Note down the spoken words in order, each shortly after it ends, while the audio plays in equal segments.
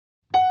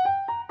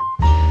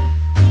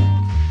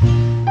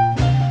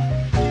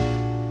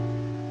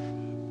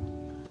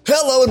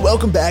Hello and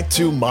welcome back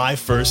to My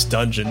First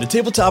Dungeon, the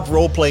tabletop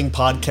role-playing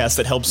podcast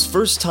that helps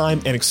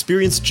first-time and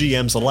experienced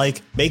GMs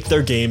alike make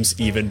their games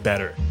even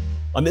better.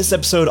 On this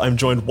episode, I'm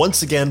joined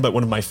once again by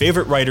one of my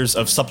favorite writers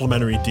of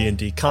supplementary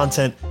D&D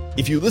content.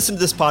 If you listen to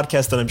this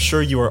podcast, then I'm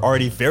sure you are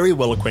already very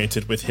well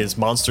acquainted with his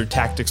monster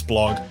tactics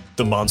blog,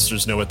 The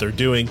Monsters Know What They're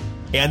Doing,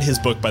 and his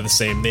book by the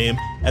same name,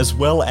 as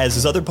well as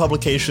his other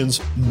publications,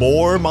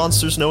 More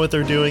Monsters Know What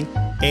They're Doing,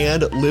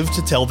 and Live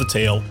to Tell the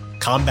Tale,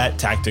 Combat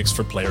Tactics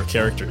for Player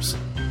Characters.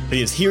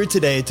 He is here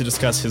today to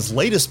discuss his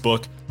latest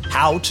book,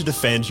 How to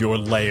Defend Your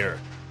Lair,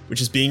 which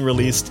is being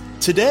released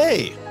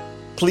today.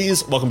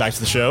 Please welcome back to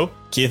the show,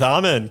 Keith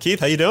Ammann.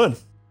 Keith, how you doing?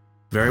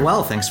 Very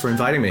well, thanks for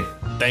inviting me.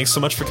 Thanks so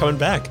much for coming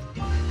back.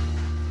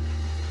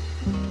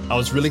 I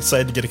was really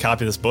excited to get a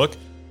copy of this book.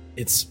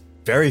 It's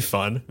very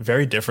fun,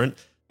 very different,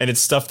 and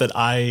it's stuff that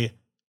I've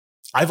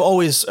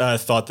always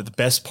thought that the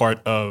best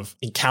part of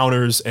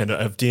encounters and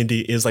of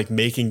D&D is like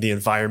making the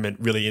environment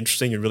really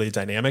interesting and really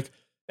dynamic.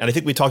 And I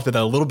think we talked about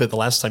that a little bit the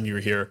last time you were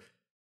here.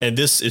 And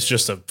this is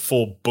just a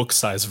full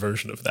book-size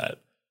version of that.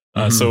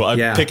 So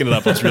I'm picking it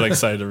up. I was really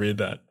excited to read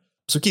that.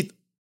 So Keith,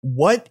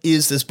 what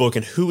is this book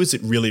and who is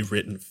it really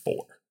written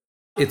for?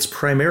 It's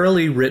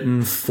primarily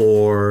written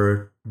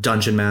for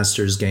dungeon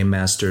masters, game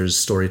masters,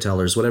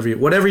 storytellers, whatever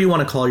you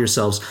want to call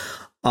yourselves.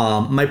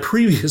 My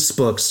previous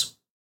books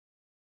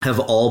have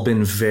all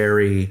been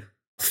very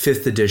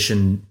 5th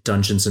edition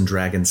Dungeons and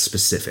Dragons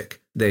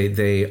specific.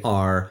 They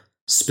are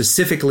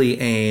specifically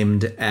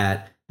aimed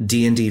at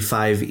D&D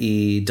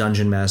 5e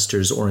dungeon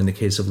masters, or in the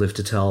case of Live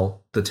to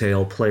Tell the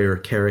Tale, player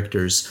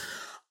characters.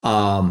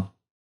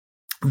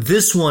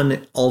 This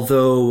one,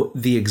 although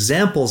the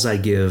examples I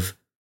give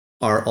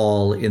are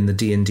all in the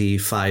D&D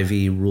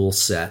 5e rule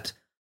set,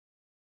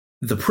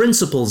 the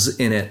principles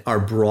in it are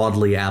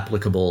broadly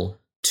applicable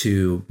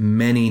to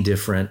many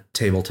different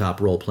tabletop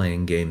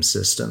role-playing game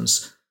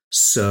systems.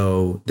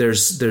 So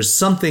there's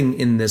something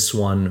in this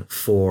one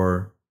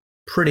for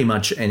pretty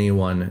much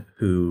anyone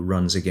who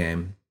runs a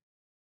game.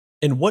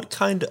 And what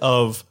kind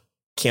of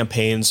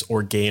campaigns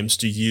or games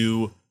do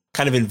you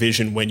kind of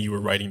envision when you were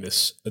writing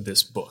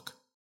this book?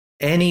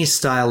 Any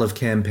style of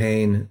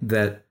campaign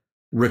that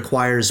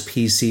requires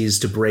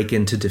PCs to break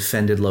into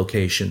defended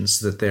locations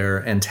that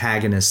their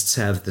antagonists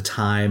have the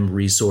time,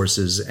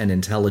 resources, and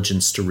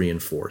intelligence to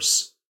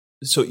reinforce.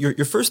 So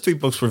your first 3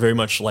 books were very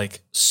much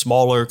like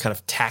smaller kind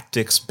of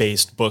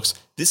tactics-based books.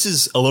 This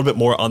is a little bit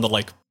more on the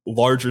like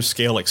larger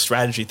scale, like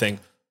strategy thing.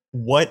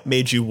 What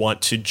made you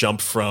want to jump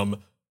from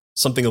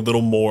something a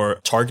little more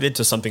targeted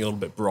to something a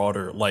little bit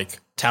broader, like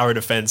tower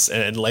defense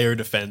and layer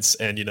defense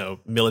and,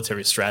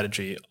 military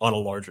strategy on a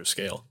larger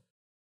scale?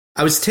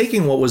 I was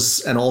taking what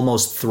was an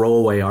almost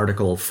throwaway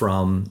article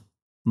from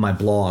my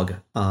blog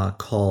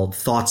called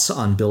Thoughts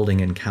on Building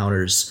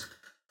Encounters.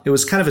 It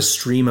was kind of a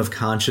stream of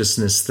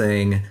consciousness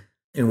thing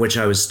in which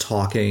I was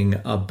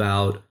talking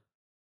about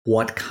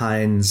what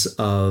kinds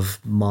of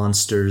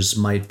monsters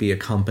might be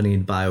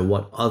accompanied by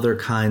what other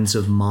kinds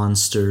of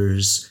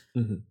monsters,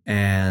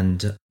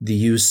 and the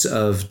use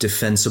of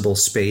defensible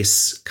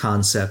space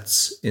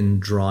concepts in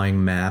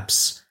drawing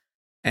maps.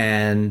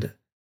 And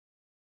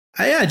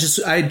I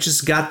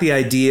just got the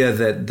idea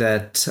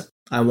that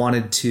I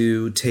wanted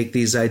to take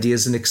these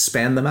ideas and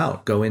expand them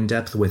out, go in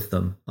depth with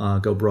them,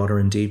 go broader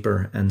and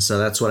deeper. And so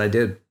that's what I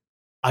did.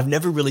 I've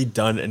never really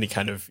done any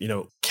kind of,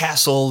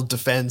 castle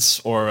defense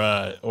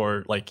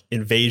or like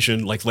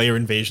invasion, like layer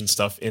invasion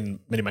stuff in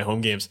many of my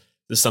home games.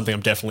 This is something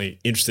I'm definitely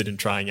interested in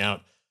trying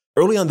out.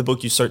 Early on in the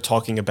book, you start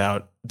talking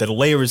about that a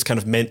layer is kind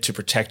of meant to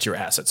protect your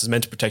assets. It's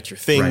meant to protect your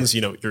things,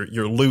 right.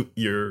 Your loot,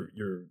 your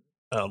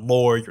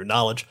lore, your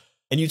knowledge.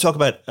 And you talk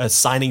about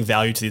assigning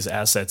value to these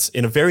assets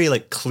in a very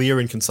like clear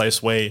and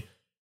concise way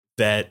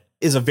that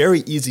is a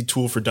very easy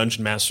tool for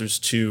dungeon masters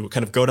to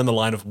kind of go down the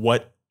line of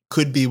what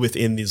could be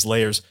within these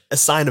layers,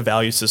 assign a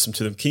value system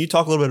to them. Can you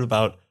talk a little bit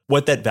about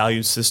what that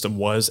value system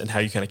was and how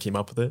you kind of came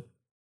up with it?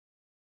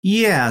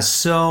 Yeah,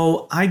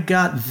 so I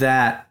got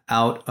that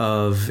out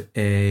of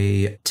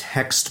a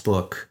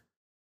textbook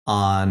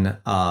on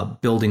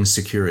building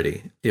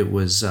security. It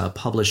was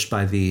published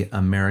by the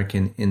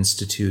American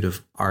Institute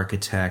of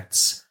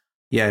Architects.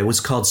 Yeah, it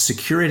was called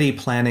Security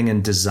Planning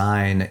and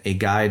Design, a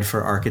guide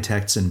for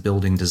architects and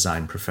building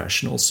design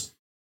professionals.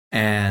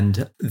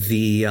 And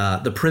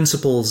the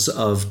principles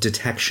of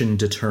detection,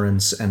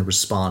 deterrence, and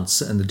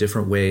response, and the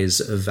different ways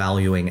of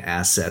valuing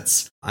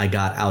assets I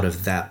got out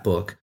of that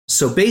book.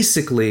 So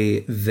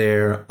basically,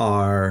 there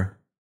are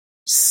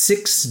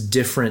 6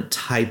 different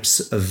types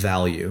of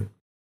value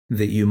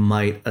that you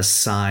might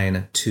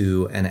assign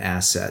to an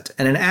asset.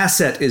 And an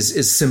asset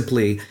is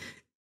simply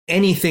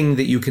anything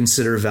that you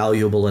consider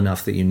valuable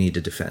enough that you need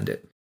to defend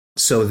it.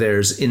 So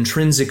there's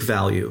intrinsic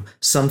value,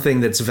 something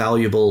that's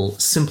valuable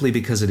simply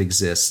because it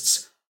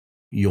exists.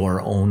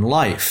 Your own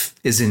life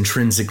is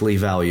intrinsically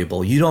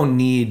valuable. You don't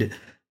need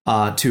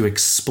to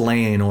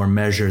explain or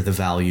measure the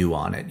value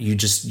on it. You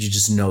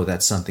just know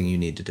that's something you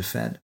need to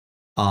defend.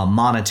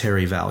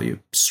 Monetary value,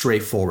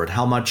 straightforward.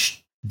 How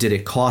much did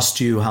it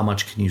cost you? How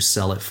much can you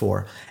sell it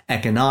for?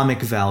 Economic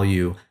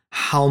value,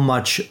 how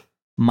much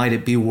might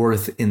it be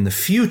worth in the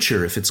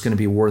future if it's going to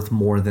be worth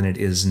more than it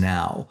is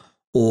now?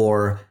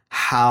 Or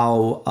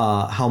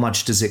how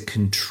much does it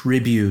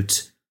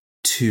contribute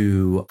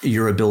to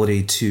your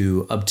ability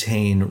to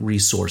obtain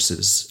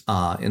resources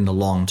in the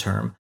long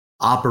term?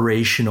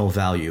 Operational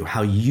value,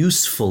 how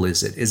useful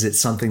is it? Is it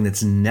something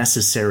that's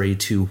necessary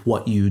to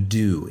what you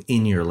do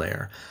in your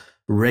lair?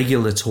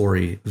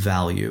 Regulatory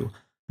value,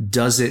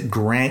 does it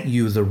grant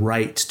you the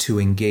right to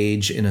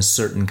engage in a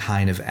certain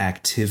kind of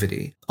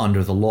activity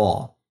under the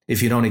law?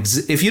 If you don't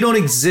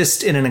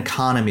exist in an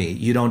economy,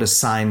 you don't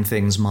assign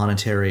things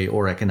monetary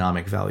or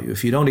economic value.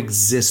 If you don't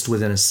exist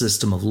within a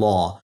system of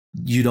law,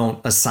 you don't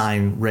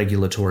assign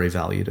regulatory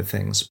value to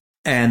things.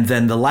 And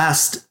then the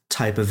last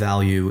type of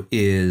value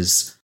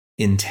is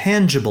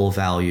intangible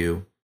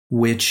value,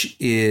 which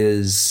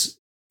is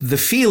the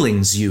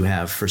feelings you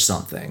have for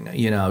something.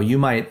 You know, you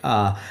might,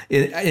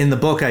 in the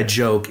book, I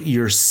joke,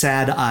 your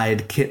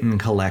sad-eyed kitten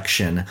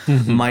collection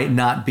might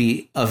not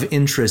be of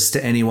interest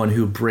to anyone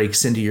who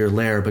breaks into your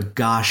lair, but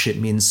gosh, it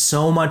means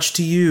so much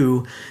to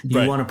you.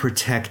 You want to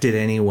protect it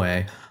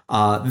anyway.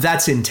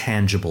 That's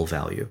intangible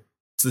value.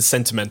 It's the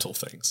sentimental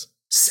things.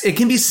 It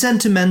can be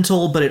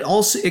sentimental, but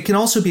it can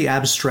also be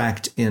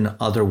abstract in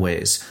other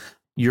ways.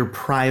 Your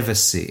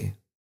privacy.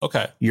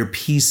 Okay. Your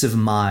peace of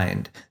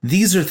mind.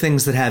 These are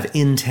things that have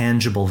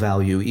intangible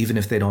value, even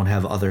if they don't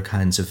have other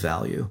kinds of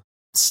value.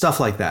 Stuff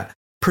like that.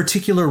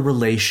 Particular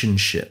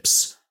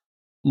relationships.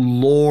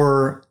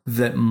 Lore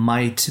that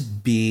might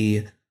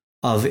be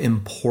of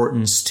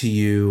importance to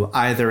you,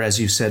 either, as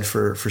you said,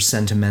 for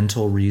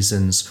sentimental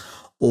reasons,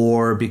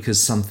 or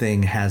because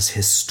something has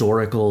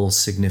historical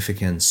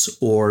significance,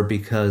 or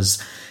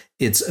because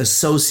it's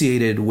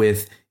associated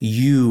with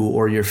you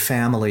or your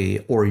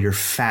family or your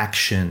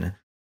faction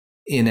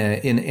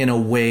in a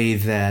way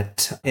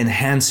that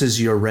enhances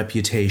your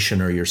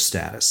reputation or your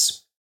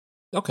status.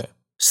 Okay.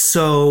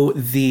 So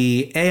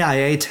the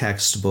AIA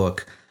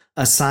textbook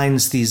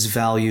assigns these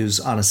values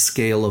on a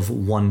scale of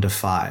 1 to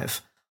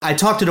 5. I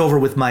talked it over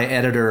with my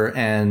editor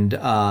and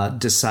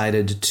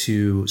decided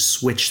to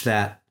switch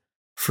that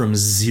from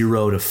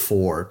 0 to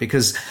 4,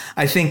 because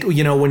I think,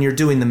 you know, when you're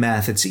doing the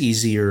math, it's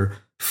easier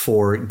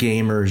for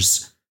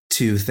gamers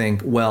to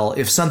think, well,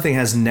 if something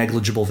has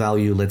negligible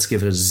value, let's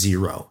give it a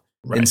 0.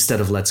 Right. Instead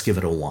of let's give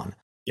it a 1.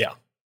 Yeah.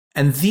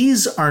 And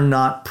these are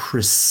not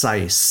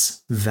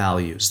precise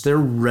values. They're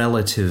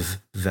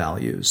relative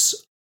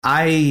values.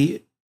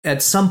 I,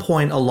 at some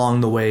point along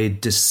the way,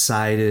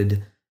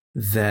 decided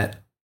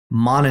that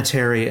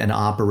monetary and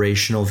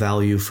operational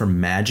value for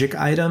magic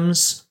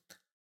items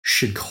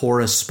should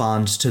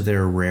correspond to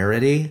their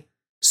rarity.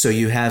 So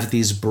you have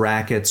these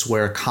brackets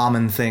where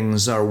common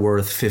things are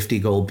worth 50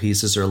 gold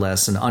pieces or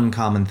less, and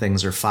uncommon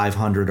things are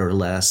 500 or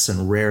less,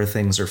 and rare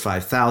things are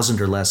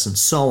 5,000 or less, and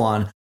so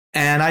on.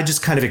 And I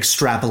just kind of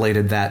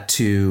extrapolated that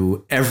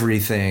to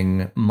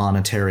everything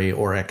monetary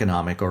or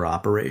economic or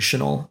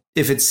operational.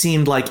 If it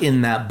seemed like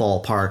in that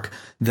ballpark,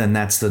 then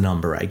that's the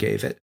number I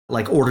gave it,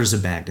 like orders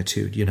of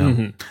magnitude, you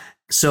know?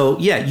 So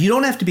yeah, you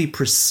don't have to be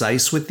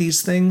precise with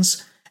these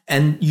things.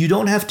 And you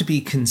don't have to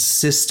be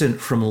consistent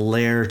from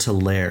layer to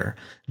layer.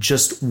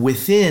 Just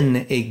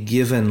within a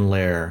given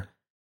layer,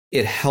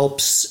 it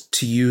helps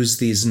to use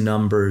these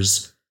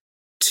numbers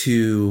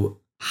to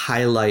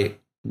highlight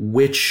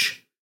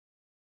which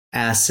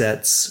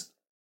assets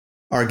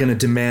are going to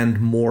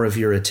demand more of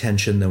your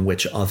attention than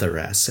which other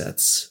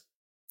assets,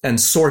 and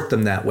sort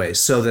them that way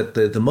so that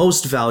the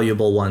most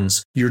valuable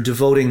ones, you're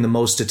devoting the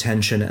most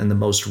attention and the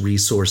most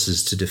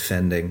resources to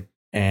defending.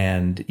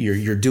 And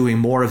you're doing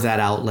more of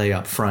that outlay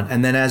up front.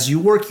 And then as you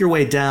work your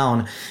way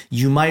down,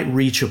 you might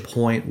reach a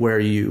point where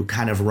you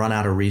kind of run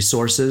out of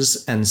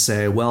resources and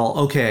say, well,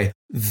 okay,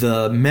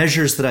 the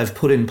measures that I've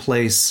put in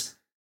place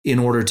in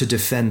order to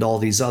defend all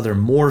these other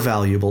more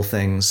valuable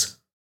things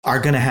are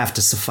going to have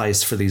to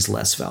suffice for these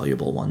less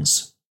valuable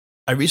ones.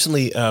 I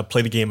recently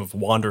played a game of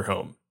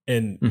Wanderhome.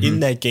 And in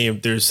that game,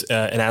 there's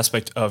an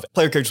aspect of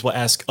player characters will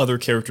ask other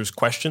characters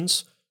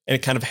questions, and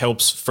it kind of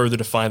helps further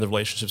define the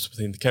relationships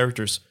between the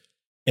characters.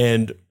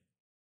 And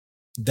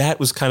that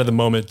was kind of the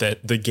moment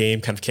that the game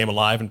kind of came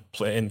alive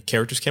and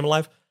characters came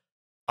alive.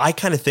 I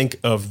kind of think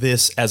of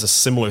this as a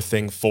similar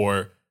thing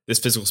for this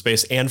physical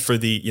space and for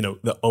the, you know,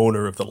 the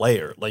owner of the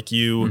layer. Like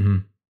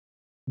you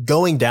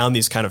going down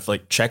these kind of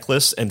like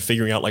checklists and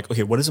figuring out like,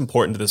 okay, what is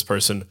important to this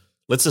person?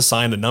 Let's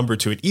assign a number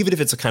to it. Even if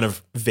it's a kind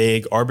of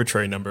vague,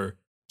 arbitrary number,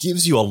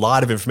 gives you a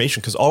lot of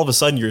information, because all of a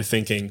sudden you're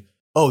thinking,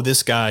 oh,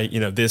 this guy, you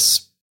know,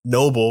 this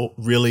noble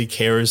really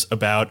cares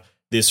about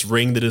this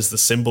ring that is the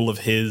symbol of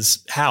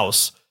his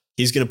house.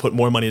 He's going to put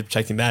more money into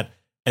protecting that.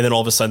 And then all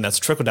of a sudden that's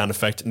trickle down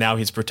effect. Now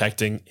he's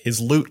protecting his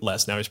loot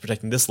less. Now he's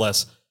protecting this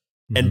less.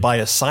 And by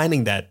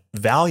assigning that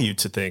value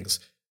to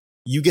things,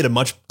 you get a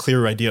much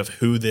clearer idea of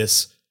who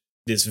this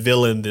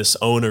villain, this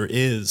owner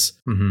is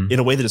in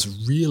a way that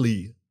is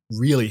really,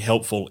 really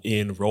helpful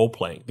in role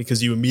playing,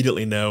 because you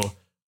immediately know,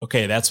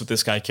 okay, that's what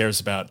this guy cares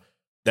about.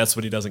 That's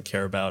what he doesn't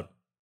care about.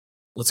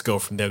 Let's go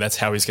from there. That's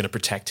how he's going to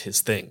protect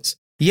his things.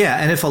 Yeah,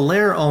 and if a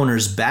lair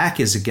owner's back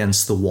is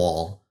against the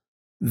wall,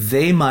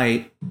 they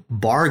might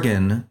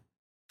bargain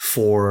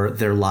for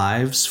their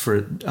lives,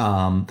 for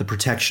the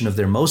protection of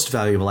their most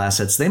valuable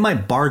assets. They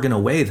might bargain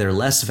away their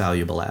less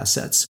valuable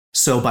assets.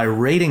 So by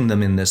rating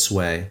them in this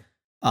way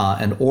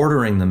and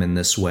ordering them in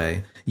this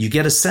way, you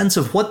get a sense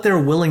of what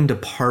they're willing to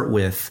part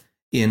with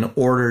in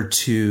order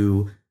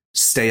to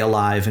stay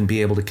alive and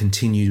be able to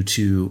continue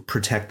to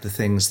protect the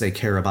things they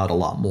care about a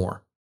lot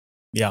more.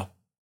 Yeah.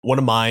 One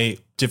of my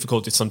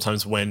difficulties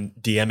sometimes when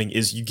DMing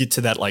is you get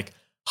to that like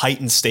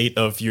heightened state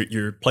of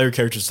your player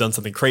character's done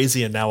something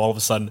crazy and now all of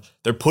a sudden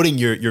they're putting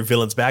your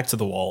villains back to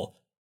the wall.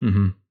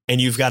 Mm-hmm.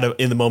 And you've got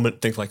to, in the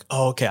moment, think like,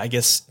 oh, okay, I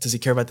guess, does he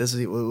care about this?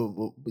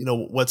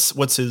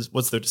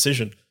 What's their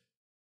decision?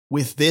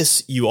 With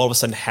this, you all of a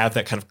sudden have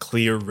that kind of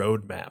clear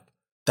roadmap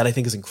that I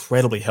think is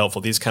incredibly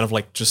helpful. These kind of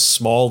like just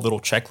small little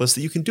checklists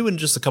that you can do in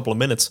just a couple of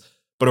minutes,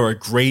 but are a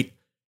great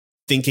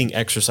thinking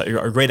exercise, or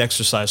a great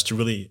exercise to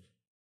really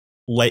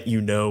let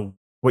you know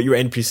what your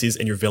NPCs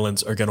and your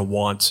villains are going to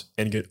want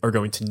and are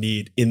going to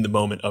need in the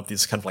moment of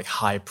these kind of like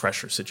high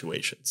pressure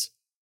situations.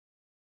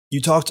 You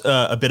talked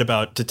a bit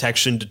about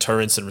detection,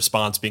 deterrence, and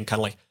response being kind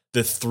of like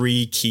the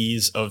three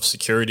keys of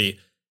security.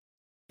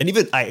 And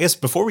even, I guess,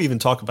 before we even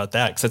talk about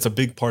that, because that's a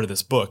big part of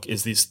this book,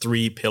 is these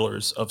three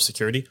pillars of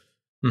security.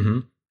 Mm-hmm.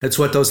 It's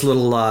what those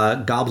little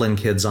goblin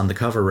kids on the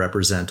cover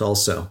represent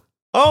also.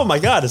 Oh my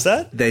God, is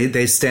that?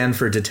 They stand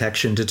for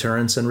detection,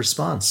 deterrence, and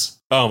response.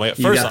 Oh my God.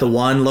 You got the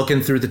one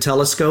looking through the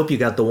telescope, you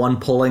got the one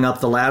pulling up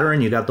the ladder,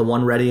 and you got the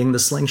one readying the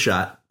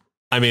slingshot.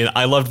 I mean,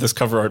 I loved this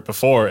cover art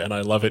before, and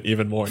I love it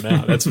even more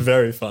now. That's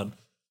very fun.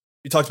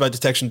 You talked about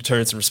detection,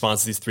 deterrence, and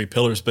response to these three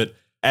pillars, but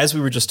as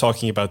we were just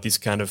talking about these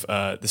kind of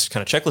this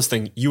kind of checklist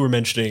thing, you were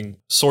mentioning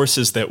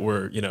sources that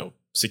were,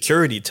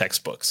 security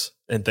textbooks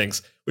and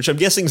things, which I'm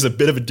guessing is a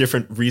bit of a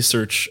different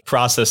research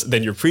process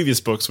than your previous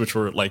books, which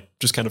were like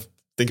just kind of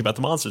think about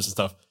the monsters and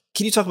stuff.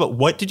 Can you talk about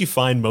what did you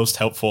find most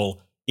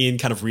helpful in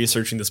kind of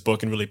researching this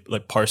book and really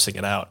like parsing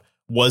it out?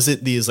 Was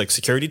it these like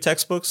security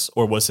textbooks,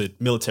 or was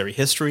it military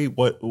history?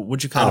 What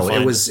would you kind of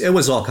find? It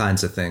was all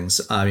kinds of things.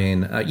 I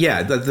mean,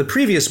 the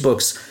previous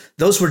books,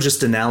 those were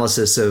just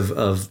analysis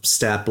of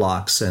stat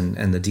blocks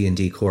and the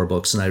D&D core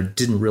books, and I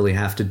didn't really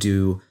have to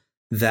do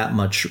that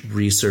much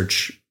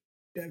research.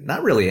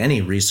 Not really any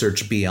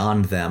research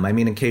beyond them. I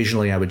mean,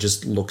 occasionally I would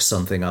just look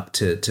something up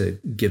to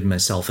give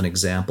myself an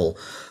example,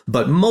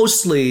 but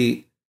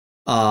mostly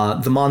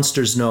the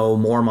monsters know,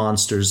 more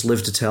monsters,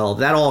 live to tell.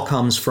 That all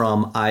comes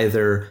from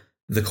either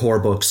the core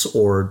books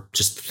or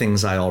just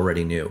things I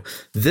already knew.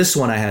 This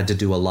one I had to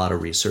do a lot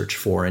of research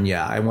for. And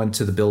yeah, I went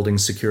to the building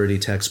security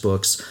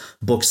textbooks,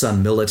 books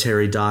on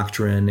military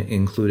doctrine,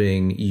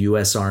 including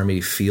U.S. Army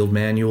field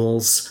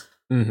manuals,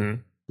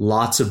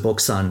 lots of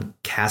books on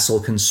castle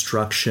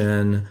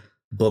construction,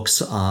 books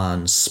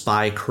on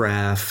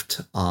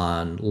spycraft,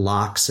 on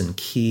locks and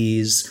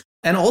keys.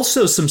 And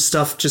also some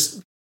stuff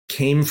just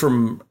came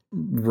from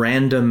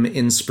random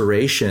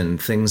inspiration,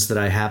 things that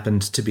I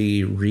happened to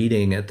be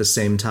reading at the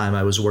same time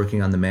I was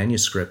working on the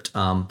manuscript.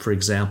 For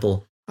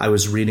example, I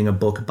was reading a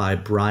book by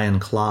Brian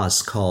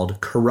Klaas called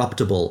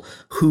Corruptible: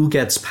 Who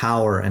Gets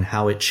Power and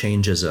How It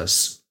Changes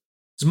Us.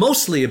 It's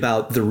mostly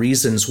about the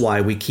reasons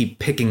why we keep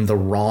picking the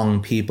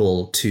wrong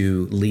people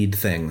to lead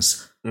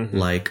things,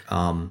 like,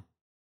 I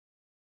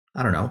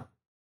don't know,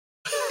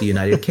 the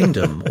United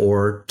Kingdom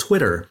or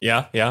Twitter.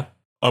 Yeah.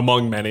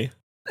 Among many.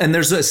 And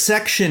there's a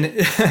section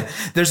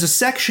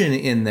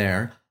in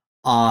there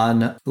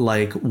on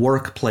like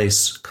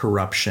workplace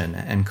corruption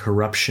and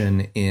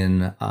corruption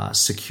in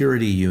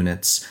security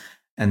units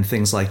and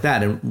things like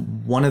that.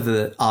 And one of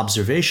the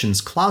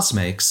observations Klaus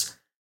makes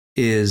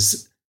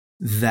is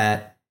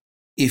that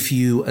if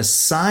you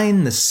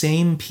assign the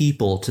same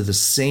people to the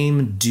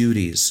same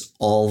duties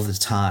all the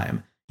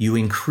time, you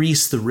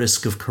increase the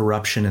risk of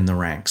corruption in the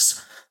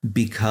ranks,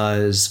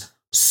 because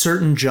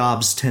certain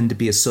jobs tend to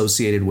be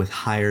associated with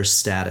higher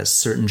status.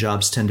 Certain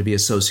jobs tend to be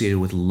associated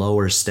with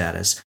lower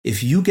status.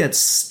 If you get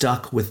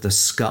stuck with the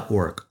scut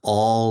work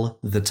all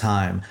the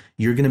time,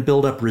 you're going to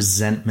build up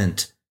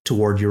resentment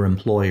toward your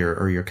employer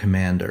or your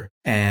commander.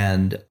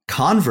 And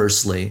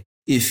conversely,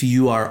 if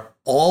you are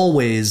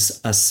always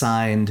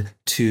assigned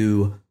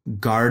to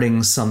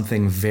guarding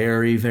something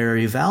very,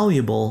 very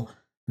valuable,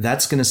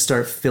 that's going to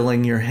start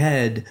filling your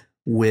head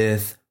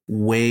with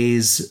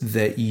ways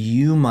that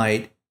you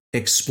might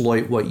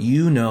exploit what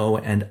you know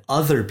and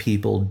other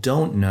people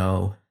don't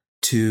know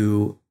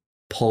to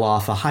pull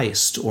off a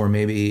heist or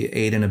maybe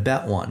aid and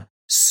abet one.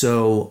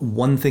 So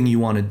one thing you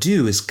want to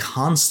do is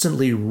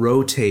constantly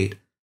rotate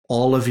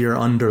all of your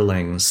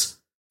underlings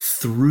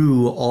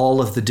through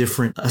all of the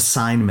different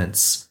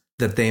assignments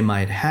that they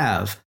might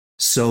have,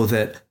 so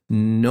that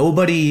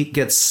nobody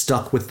gets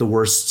stuck with the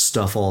worst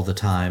stuff all the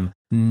time.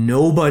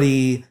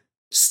 Nobody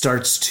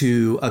starts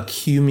to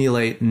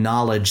accumulate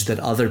knowledge that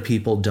other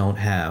people don't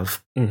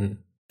have.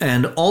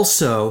 And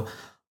also,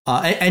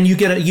 and you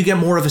get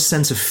more of a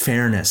sense of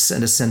fairness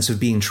and a sense of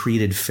being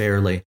treated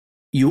fairly.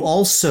 You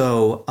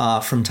also,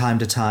 from time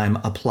to time,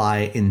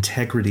 apply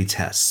integrity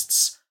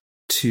tests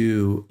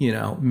to,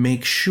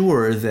 make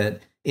sure that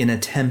in a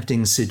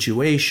tempting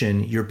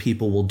situation, your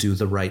people will do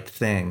the right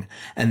thing.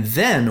 And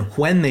then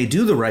when they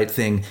do the right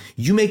thing,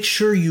 you make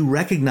sure you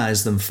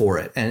recognize them for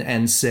it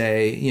and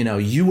say,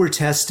 you were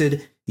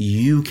tested,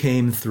 you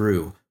came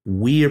through.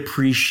 We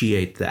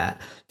appreciate that,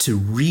 to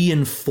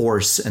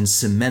reinforce and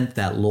cement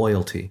that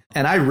loyalty.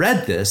 And I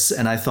read this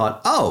and I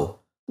thought, oh,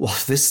 well,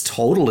 this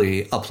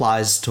totally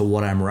applies to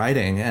what I'm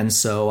writing. And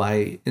so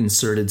I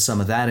inserted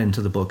some of that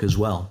into the book as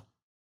well.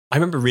 I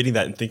remember reading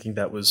that and thinking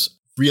that was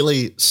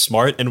really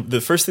smart. And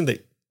the first thing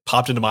that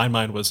popped into my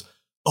mind was,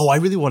 oh, I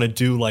really want to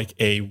do like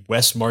a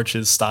West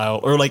Marches style,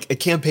 or like a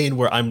campaign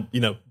where I'm,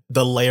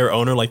 the Lair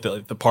owner, like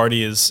the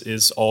party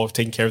is all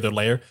taking care of their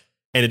lair.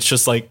 And it's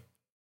just like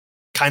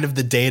kind of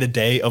the day to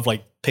day of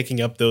like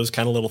picking up those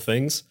kind of little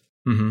things,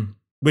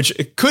 which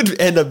it could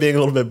end up being a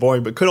little bit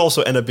boring, but could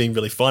also end up being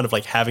really fun of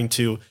like having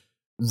to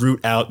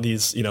root out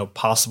these,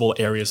 possible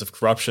areas of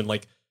corruption,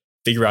 like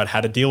figure out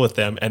how to deal with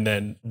them. And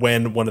then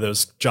when one of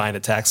those giant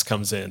attacks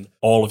comes in,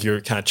 all of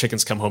your kind of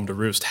chickens come home to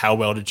roost. How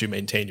well did you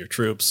maintain your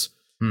troops?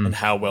 And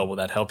how well will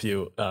that help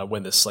you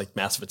when this like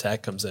massive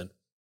attack comes in?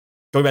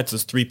 Going back to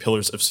those 3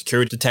 pillars of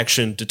security: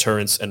 detection,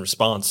 deterrence, and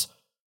response.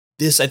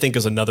 This, I think,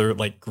 is another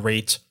like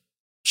great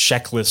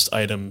checklist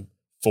item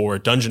for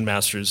dungeon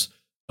masters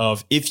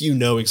of, if you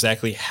know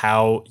exactly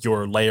how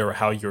your lair or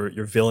how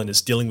your villain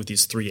is dealing with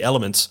these 3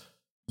 elements,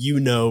 you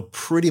know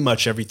pretty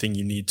much everything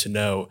you need to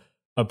know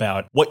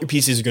about what your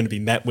PCs are going to be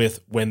met with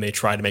when they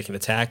try to make an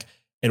attack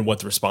and what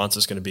the response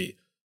is going to be.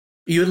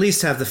 You at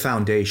least have the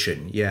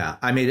foundation. Yeah.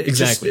 I mean,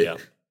 exactly.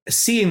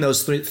 Seeing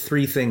those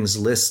three things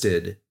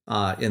listed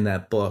in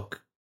that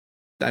book,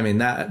 I mean,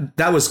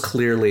 that was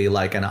clearly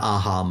like an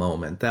aha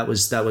moment. That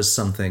was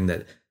something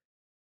that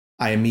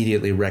I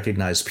immediately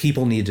recognized.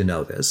 People need to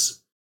know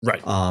this.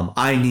 Right.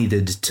 I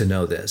needed to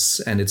know this,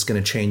 and it's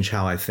going to change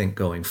how I think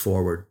going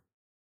forward.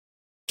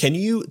 Can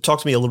you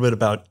talk to me a little bit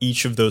about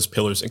each of those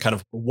pillars and kind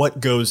of what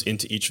goes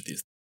into each of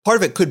these? Part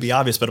of it could be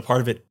obvious, but a part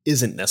of it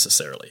isn't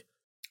necessarily.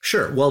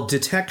 Sure. Well,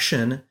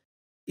 detection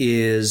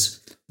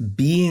is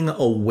being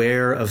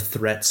aware of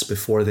threats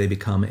before they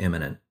become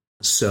imminent.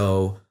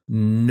 So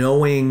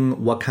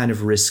knowing what kind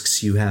of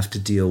risks you have to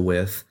deal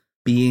with,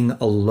 being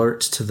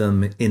alert to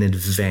them in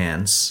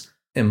advance,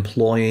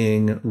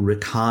 employing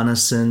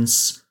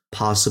reconnaissance,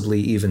 possibly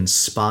even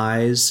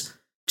spies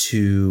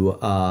to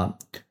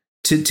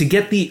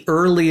get the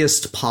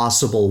earliest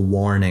possible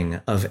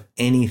warning of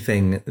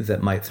anything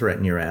that might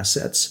threaten your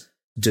assets.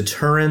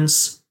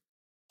 Deterrence,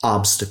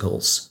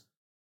 obstacles,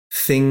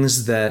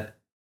 things that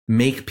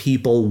make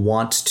people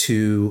want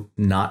to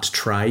not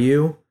try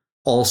you.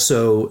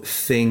 Also,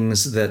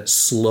 things that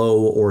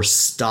slow or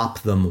stop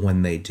them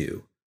when they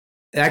do.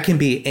 That can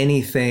be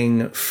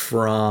anything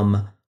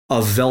from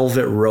a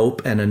velvet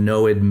rope and a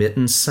no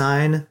admittance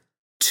sign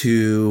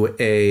to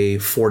a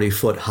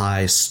 40-foot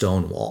high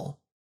stone wall.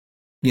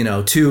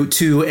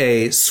 To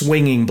a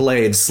swinging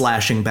blade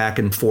slashing back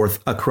and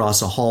forth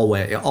across a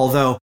hallway.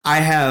 Although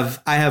I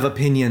have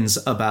opinions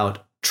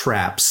about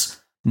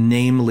traps,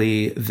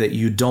 namely that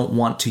you don't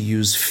want to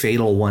use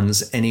fatal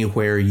ones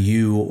anywhere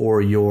you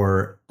or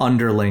your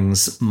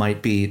underlings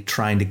might be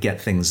trying to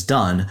get things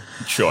done.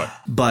 Sure.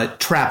 But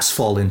traps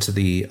fall into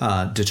the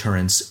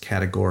deterrence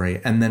category.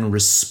 And then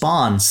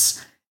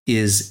response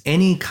is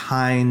any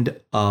kind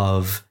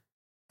of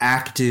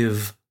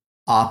active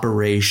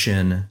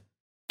operation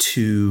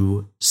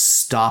to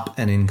stop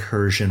an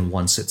incursion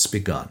once it's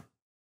begun.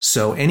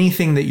 So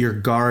anything that your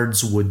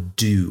guards would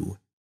do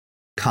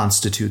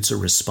constitutes a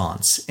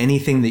response.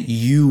 Anything that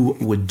you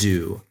would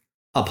do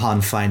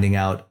upon finding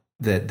out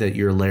that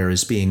your lair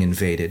is being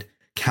invaded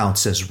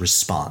counts as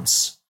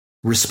response.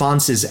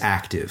 Response is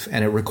active,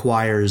 and it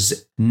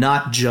requires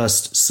not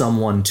just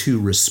someone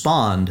to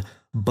respond,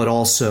 but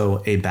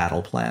also a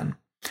battle plan.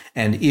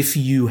 And if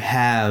you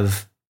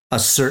have a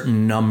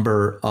certain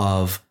number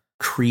of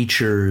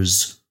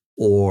creatures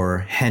or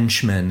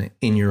henchmen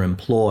in your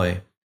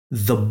employ,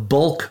 the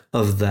bulk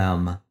of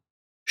them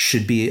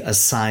should be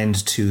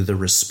assigned to the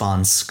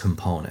response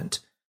component.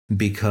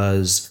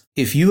 Because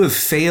if you have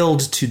failed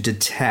to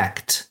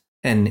detect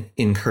an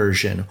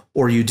incursion,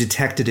 or you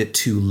detected it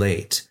too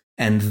late,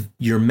 and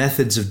your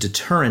methods of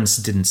deterrence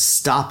didn't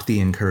stop the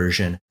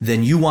incursion,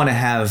 then you want to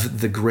have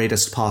the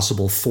greatest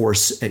possible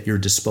force at your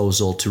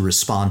disposal to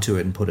respond to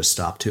it and put a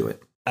stop to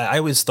it. I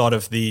always thought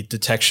of the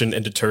detection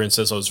and deterrence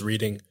as I was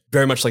reading,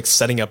 very much like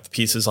setting up the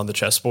pieces on the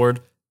chessboard.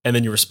 And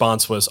then your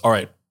response was, all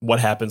right, what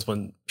happens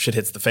when shit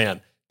hits the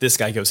fan? This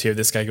guy goes here,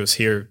 this guy goes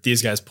here,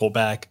 these guys pull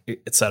back,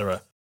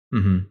 etc.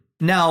 Mm-hmm.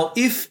 Now,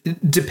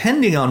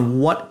 depending on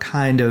what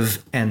kind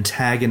of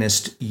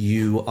antagonist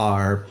you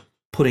are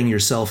putting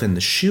yourself in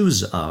the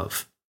shoes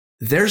of,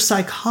 their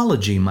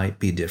psychology might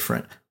be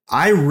different.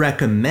 I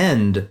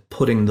recommend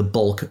putting the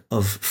bulk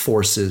of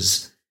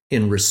forces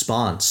in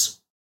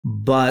response,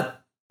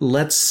 but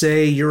let's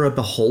say you're a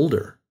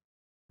beholder.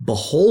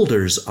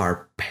 Beholders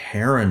are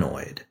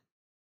paranoid.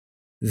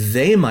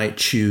 They might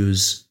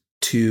choose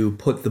to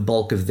put the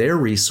bulk of their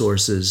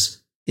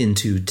resources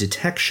into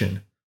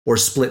detection, or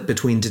split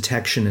between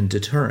detection and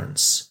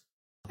deterrence.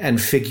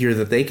 and figure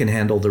that they can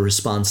handle the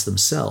response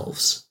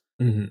themselves.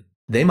 Mm-hmm.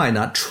 They might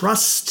not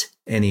trust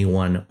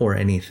anyone or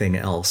anything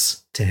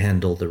else to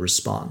handle the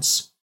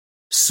response.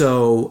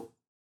 So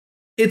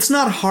it's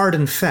not hard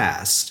and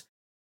fast.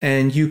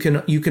 And you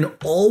can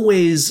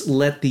always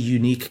let the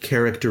unique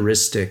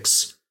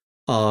characteristics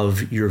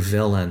of your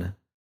villain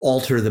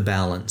alter the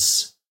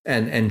balance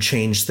and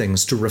change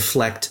things to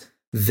reflect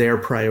their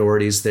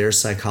priorities, their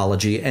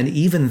psychology, and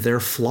even their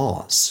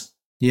flaws.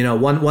 You know,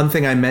 one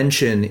thing I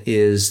mention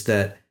is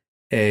that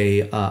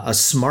a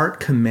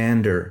smart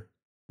commander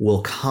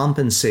will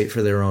compensate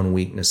for their own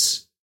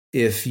weakness.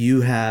 If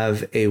you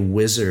have a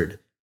wizard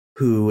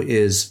who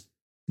is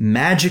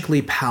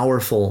magically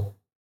powerful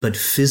but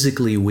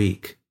physically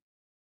weak,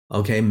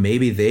 okay,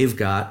 maybe they've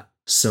got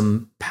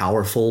some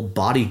powerful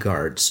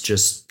bodyguards,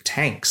 just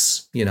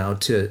tanks, you know,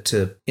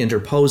 to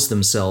interpose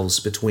themselves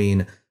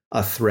between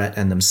a threat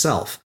and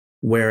themselves.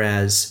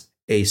 Whereas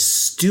a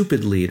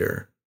stupid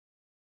leader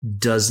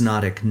does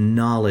not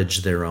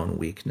acknowledge their own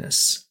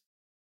weakness.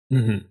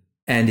 Mm-hmm.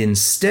 And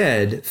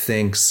instead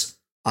thinks,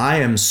 I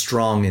am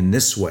strong in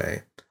this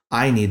way.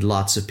 I need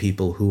lots of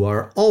people who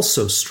are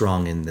also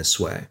strong in this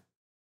way,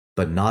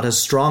 but not as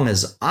strong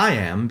as I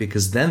am,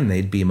 because then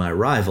they'd be my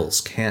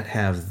rivals. Can't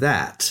have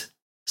that.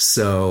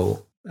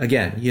 So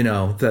again, you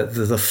know,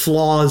 the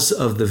flaws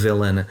of the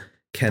villain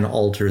can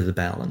alter the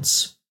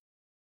balance.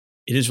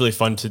 It is really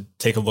fun to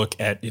take a look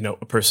at, you know,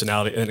 a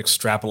personality and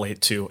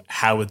extrapolate to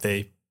how would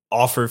they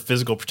offer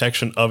physical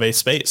protection of a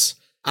space.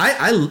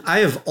 I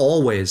have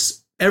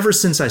always, ever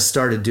since I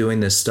started doing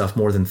this stuff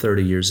more than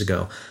 30 years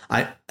ago,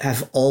 I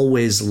have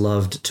always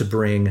loved to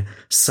bring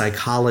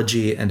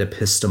psychology and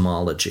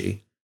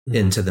epistemology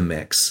into the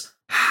mix.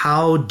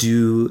 How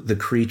do the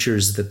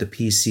creatures that the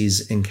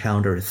PCs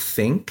encounter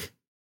think?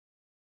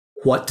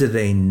 What do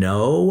they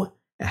know?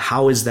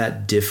 How is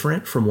that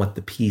different from what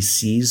the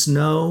PCs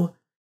know?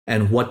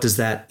 And what does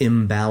that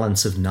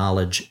imbalance of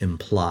knowledge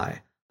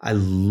imply? I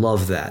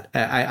love that.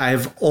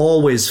 I've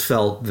always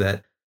felt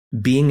that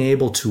being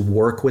able to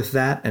work with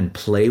that and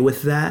play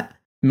with that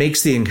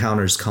makes the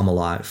encounters come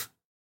alive.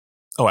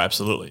 Oh,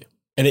 absolutely.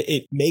 And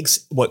it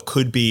makes what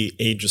could be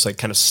a just like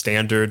kind of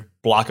standard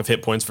block of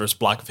hit points versus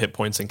block of hit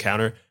points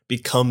encounter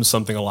become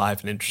something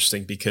alive and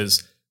interesting,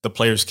 because the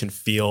players can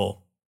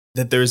feel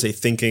that there's a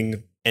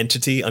thinking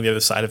entity on the other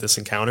side of this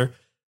encounter.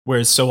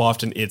 Whereas so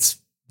often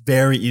it's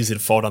very easy to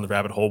fall down the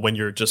rabbit hole when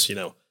you're just, you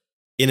know,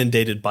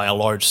 inundated by a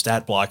large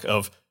stat block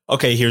of,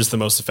 okay, here's the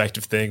most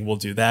effective thing. We'll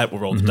do that. We'll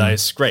roll the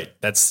dice. Great.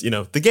 That's, you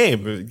know, the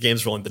game. The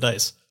game's rolling the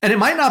dice. And it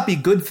might not be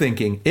good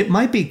thinking. It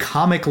might be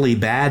comically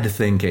bad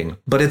thinking,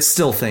 but it's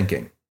still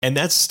thinking. And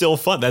that's still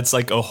fun. That's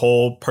like a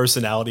whole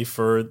personality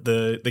for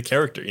the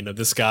character. You know,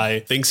 this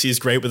guy thinks he's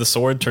great with a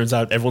sword. Turns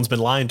out everyone's been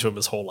lying to him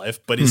his whole life,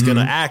 but he's going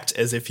to act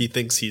as if he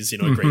thinks he's, you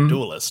know, a great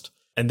duelist.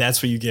 And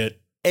that's where you get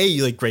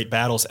like great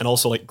battles and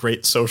also like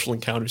great social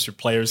encounters. Your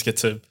players get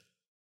to,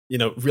 you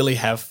know, really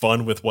have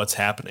fun with what's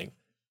happening.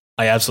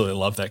 I absolutely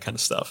love that kind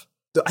of stuff.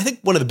 I think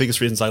one of the biggest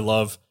reasons I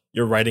love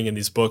your writing in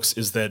these books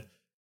is that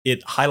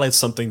it highlights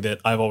something that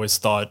I've always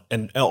thought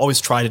and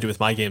always try to do with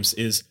my games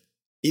is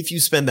if you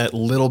spend that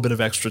little bit of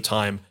extra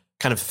time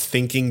kind of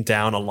thinking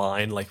down a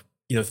line, like,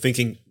 you know,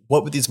 thinking,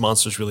 what would these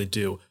monsters really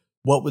do?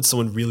 What would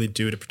someone really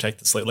do to protect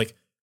the slave? Like,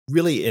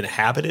 really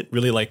inhabit it,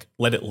 really like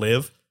let it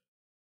live.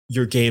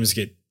 Your games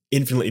get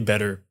infinitely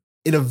better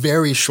in a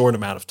very short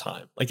amount of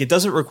time. Like, it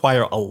doesn't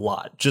require a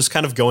lot. Just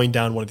kind of going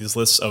down one of these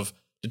lists of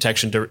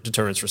detection,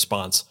 deterrence,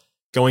 response,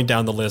 going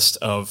down the list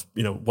of,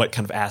 you know, what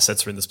kind of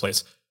assets are in this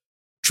place,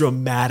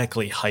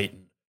 dramatically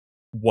heighten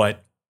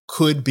what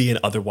could be an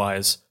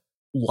otherwise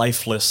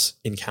lifeless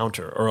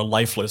encounter or a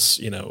lifeless,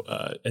 you know,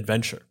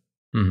 adventure.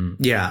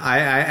 Mm-hmm. Yeah, I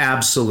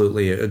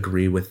absolutely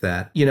agree with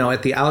that. You know,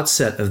 at the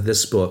outset of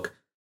this book,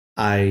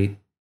 I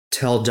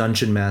tell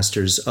dungeon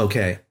masters,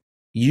 okay,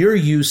 you're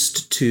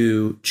used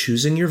to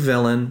choosing your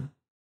villain,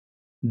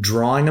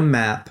 drawing a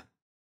map,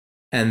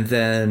 and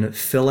then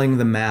filling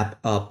the map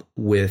up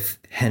with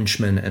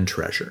henchmen and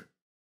treasure.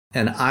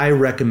 And I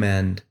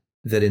recommend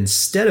that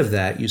instead of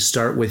that, you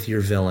start with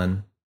your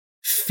villain,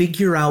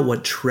 figure out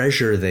what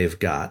treasure they've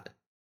got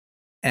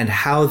and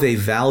how they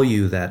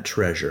value that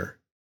treasure.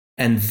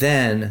 And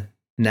then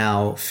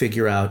now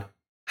figure out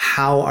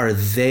how are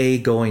they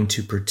going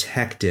to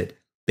protect it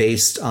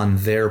based on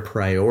their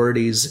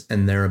priorities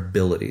and their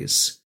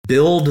abilities.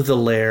 Build the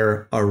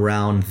lair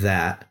around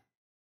that,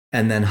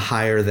 and then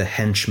hire the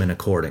henchmen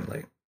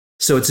accordingly.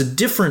 So it's a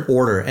different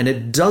order, and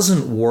it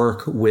doesn't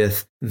work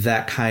with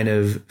that kind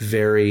of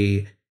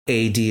very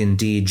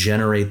AD&D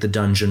generate the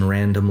dungeon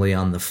randomly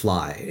on the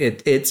fly.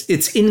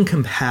 It's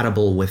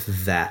incompatible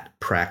with that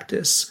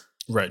practice.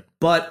 Right.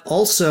 But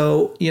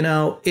also, you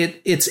know,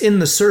 it's in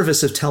the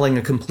service of telling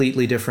a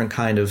completely different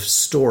kind of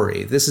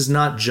story. This is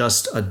not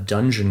just a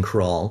dungeon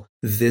crawl.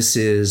 This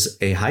is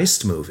a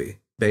heist movie,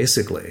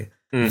 basically.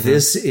 Mm-hmm.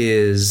 This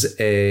is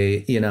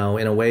in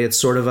a way, it's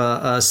sort of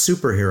a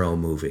superhero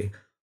movie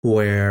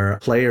where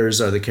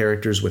players are the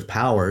characters with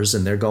powers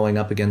and they're going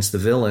up against the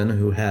villain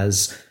who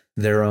has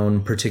their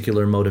own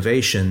particular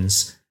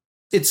motivations.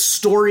 it's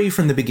story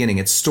from the beginning.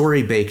 It's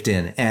story baked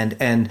in.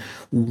 And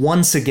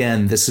once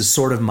again, this is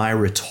sort of my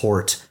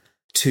retort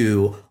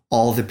to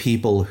all the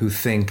people who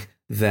think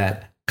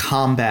that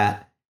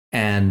combat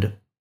and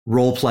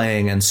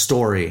role-playing and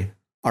story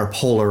are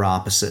polar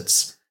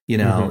opposites. You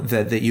know,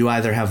 that you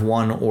either have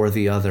one or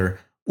the other,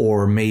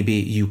 or maybe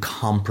you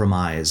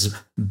compromise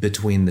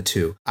between the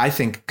two. I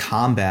think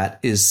combat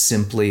is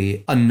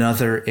simply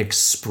another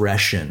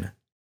expression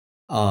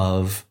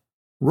of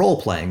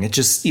role-playing. It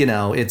just, you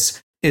know,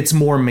 it's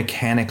more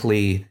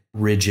mechanically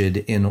rigid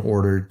in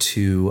order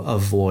to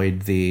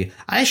avoid the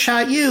I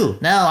shot you,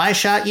 no, I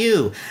shot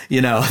you,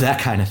 you know, that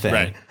kind of thing.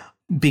 Right.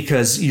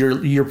 Because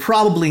you're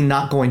probably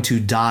not going to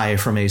die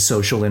from a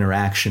social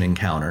interaction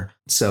encounter.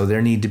 So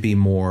there need to be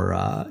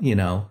more,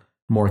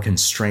 more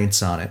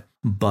constraints on it.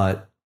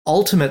 But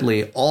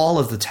ultimately, all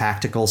of the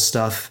tactical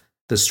stuff,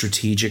 the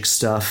strategic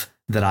stuff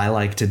that I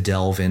like to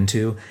delve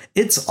into,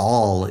 it's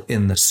all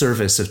in the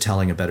service of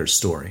telling a better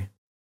story.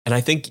 And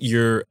I think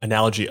your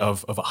analogy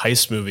of a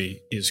heist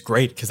movie is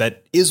great, because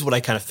that is what I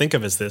kind of think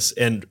of as this.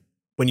 And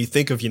when you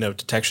think of, you know,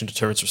 detection,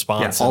 deterrence,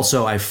 response. Yeah,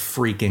 also, I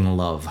freaking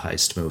love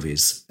heist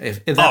movies.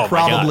 If that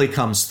probably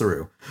comes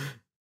through.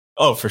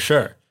 Oh, for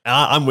sure.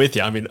 I'm with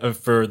you. I mean,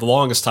 for the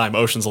longest time,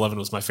 Ocean's 11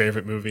 was my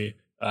favorite movie.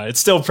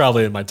 It's still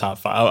probably in my top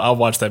 5. I'll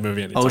watch that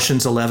movie anytime.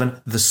 Ocean's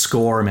 11, the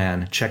score,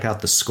 man. Check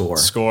out the score.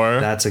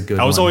 That's a good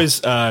one. I was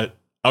always a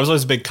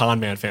big Con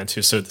Man fan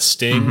too. So The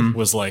Sting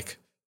was like,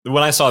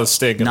 when I saw The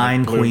Sting,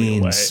 Nine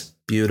Queens,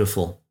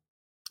 beautiful.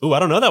 Ooh, I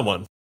don't know that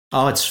one.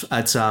 Oh,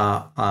 it's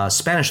a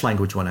Spanish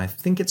language one. I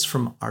think it's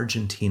from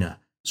Argentina.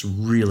 It's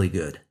really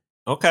good.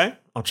 Okay,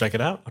 I'll check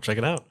it out.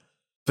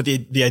 But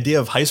the idea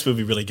of heist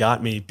movie really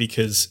got me,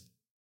 because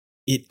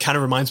it kind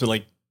of reminds me,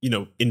 like, you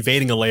know,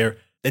 invading a lair.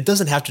 It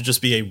doesn't have to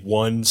just be a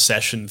one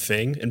session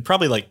thing, and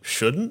probably like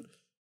shouldn't.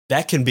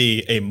 That can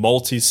be a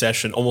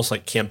multi-session, almost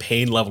like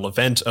campaign level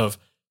event of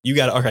you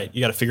got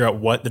to figure out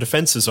what the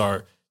defenses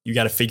are. You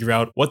got to figure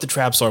out what the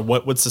traps are.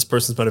 What's this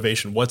person's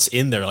motivation? What's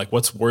in there? Like,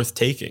 what's worth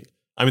taking?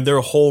 I mean, there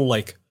are whole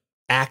like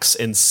acts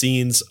and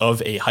scenes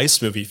of a heist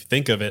movie, if you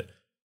think of it,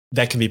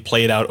 that can be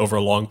played out over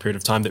a long period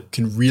of time that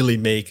can really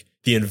make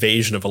the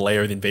invasion of a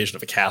lair, the invasion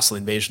of a castle, the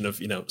invasion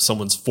of, you know,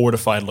 someone's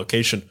fortified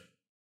location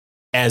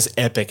as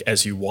epic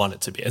as you want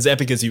it to be, as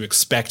epic as you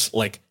expect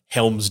like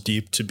Helm's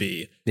Deep to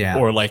be,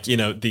 or like, you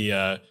know,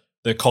 the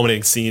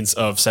culminating scenes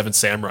of Seven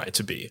Samurai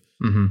to be.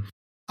 Mm-hmm.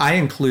 I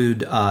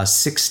include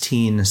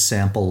 16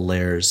 sample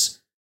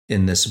lairs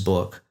in this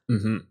book.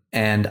 Mm-hmm.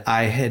 And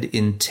I had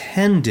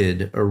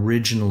intended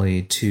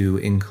originally to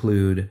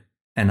include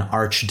an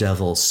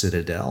Archdevil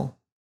Citadel.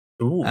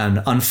 Ooh.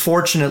 And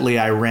unfortunately,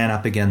 I ran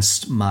up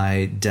against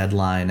my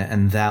deadline,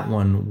 and that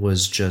one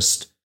was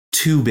just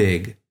too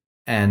big,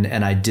 and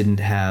I didn't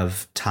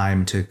have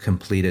time to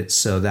complete it,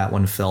 so that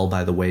one fell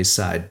by the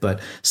wayside.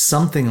 But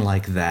something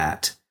like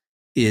that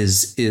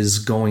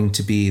is going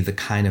to be the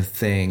kind of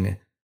thing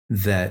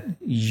that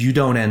you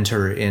don't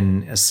enter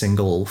in a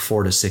single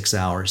 4 to 6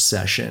 hour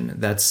session.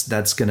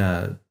 That's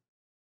gonna,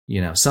 you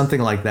know,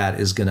 something like that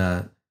is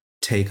gonna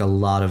take a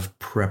lot of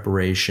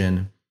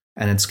preparation,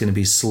 and it's gonna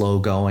be slow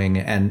going,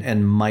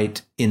 and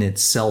might in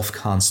itself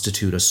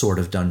constitute a sort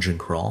of dungeon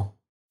crawl.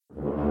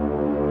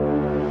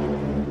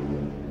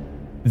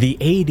 The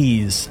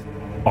 80s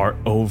are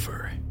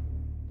over,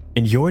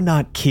 and you're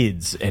not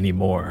kids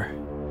anymore.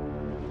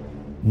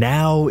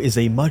 Now is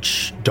a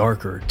much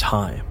darker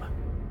time.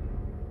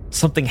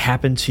 Something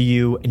happened to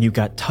you, and you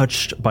got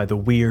touched by the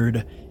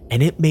weird,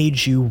 and it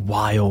made you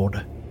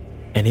wild,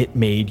 and it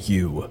made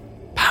you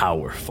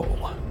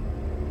powerful.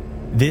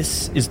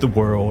 This is the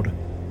world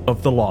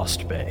of The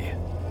Lost Bay,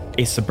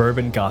 a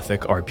suburban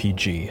gothic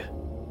RPG.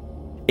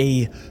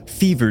 A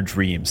fever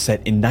dream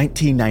set in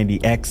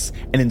 1990X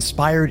and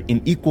inspired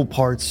in equal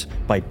parts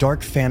by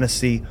dark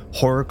fantasy,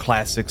 horror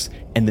classics,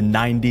 and the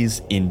 90s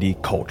indie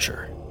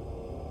culture.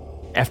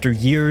 After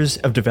years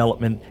of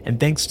development, and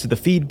thanks to the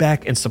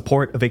feedback and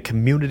support of a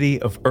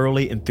community of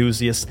early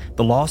enthusiasts,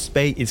 The Lost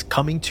Bay is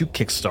coming to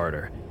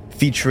Kickstarter,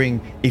 featuring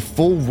a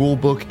full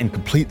rulebook and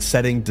complete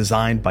setting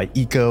designed by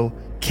Eco,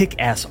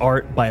 kick-ass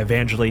art by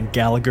Evangeline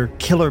Gallagher,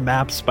 killer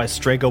maps by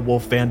Strega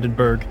Wolf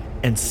Vandenberg,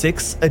 and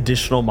 6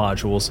 additional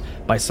modules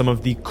by some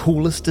of the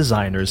coolest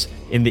designers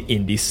in the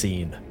indie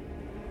scene.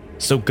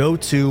 So go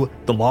to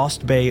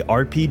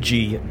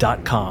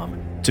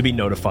thelostbayrpg.com to be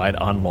notified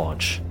on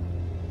launch.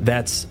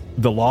 That's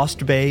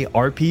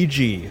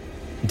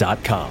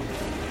thelostbayrpg.com.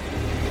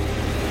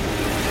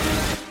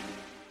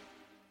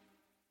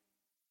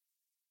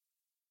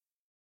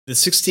 The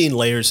 16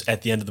 layers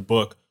at the end of the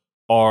book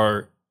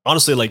are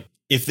honestly like,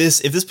 if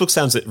this book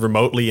sounds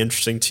remotely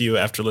interesting to you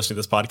after listening to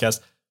this podcast,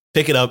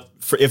 pick it up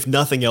for, if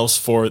nothing else,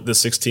 for the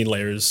 16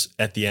 layers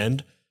at the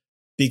end,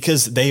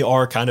 because they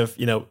are kind of,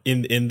 you know,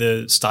 in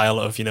the style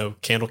of, you know,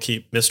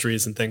 Candlekeep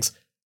mysteries and things.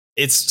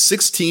 It's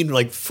 16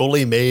 like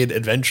fully made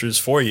adventures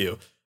for you.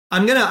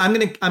 I'm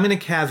gonna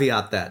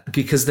caveat that,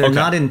 because they're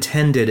not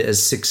intended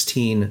as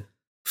 16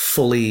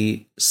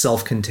 fully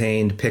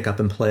self-contained pick up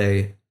and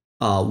play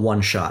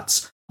one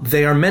shots.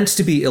 They are meant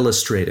to be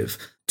illustrative,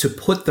 to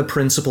put the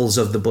principles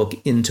of the book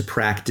into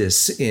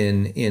practice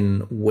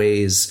in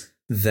ways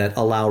that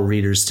allow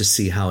readers to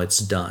see how it's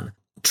done.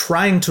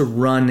 Trying to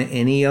run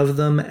any of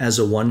them as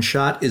a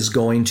one-shot is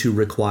going to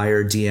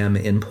require DM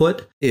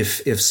input.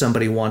 If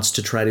somebody wants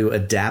to try to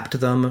adapt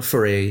them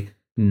for a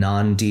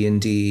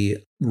non-D&D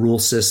rule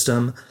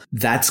system,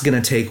 that's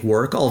going to take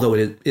work, although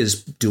it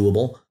is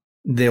doable.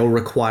 They'll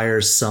require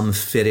some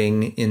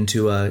fitting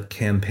into a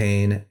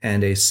campaign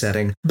and a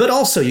setting, but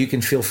also you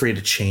can feel free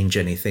to change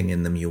anything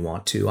in them you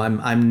want to.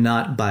 I'm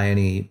not by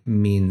any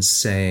means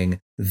saying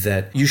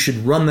that you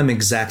should run them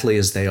exactly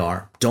as they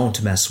are.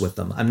 Don't mess with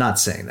them. I'm not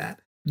saying that.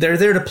 They're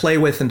there to play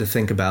with and to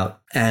think about,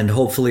 and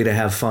hopefully to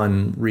have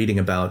fun reading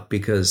about,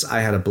 because I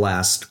had a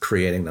blast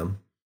creating them.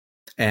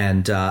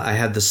 And I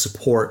had the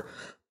support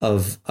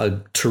of a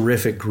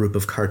terrific group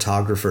of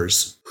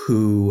cartographers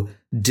who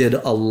did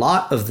a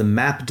lot of the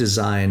map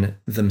design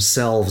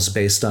themselves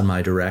based on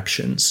my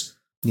directions.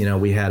 You know,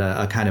 we had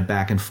a kind of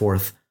back and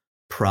forth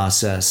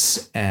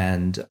process,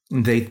 and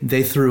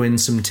they threw in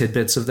some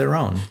tidbits of their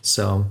own.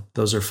 So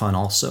those are fun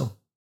also.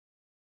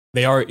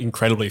 They are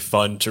incredibly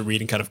fun to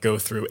read and kind of go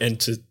through, and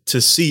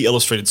to see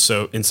illustrated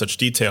so in such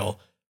detail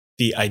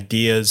the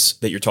ideas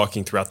that you're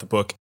talking throughout the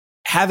book.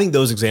 Having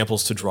those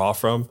examples to draw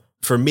from,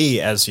 for me,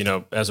 as you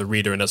know, as a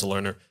reader and as a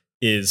learner,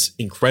 is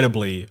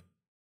incredibly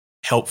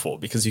helpful,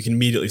 because you can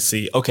immediately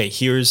see, okay,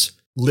 here's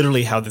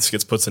literally how this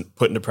gets put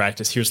into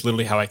practice. Here's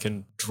literally how I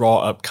can draw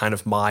up kind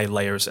of my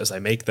layers as I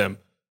make them.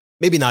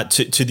 Maybe not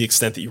to the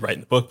extent that you write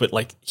in the book, but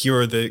like, here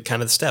are the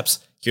kind of the steps.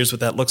 Here's what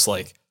that looks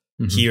like.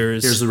 Mm-hmm.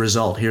 Here's the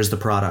result. Here's the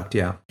product.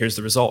 Yeah. Here's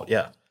the result.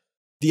 Yeah.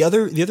 The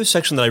other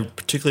section that I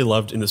particularly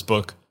loved in this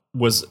book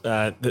was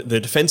the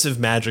defensive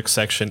magic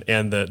section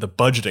and the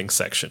budgeting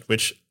section,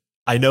 which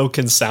I know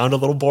can sound a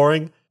little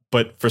boring,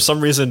 but for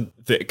some reason,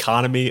 the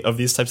economy of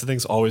these types of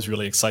things always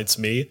really excites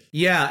me.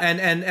 Yeah,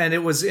 and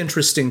it was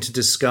interesting to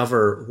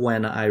discover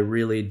when I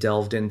really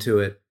delved into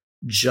it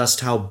just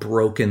how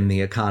broken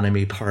the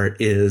economy part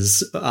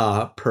is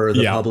per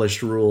the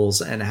published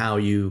rules, and how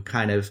you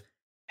kind of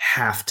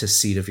have to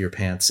seat of your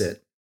pants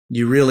it.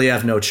 You really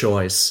have no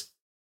choice.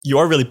 You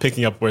are really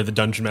picking up where the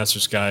Dungeon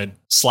Master's Guide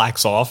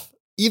slacks off.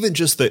 Even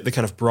just the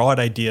kind of broad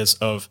ideas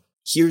of,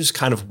 here's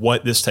kind of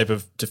what this type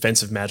of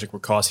defensive magic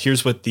would cost.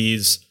 Here's what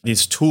these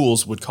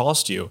tools would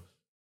cost you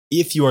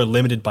if you are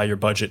limited by your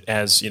budget,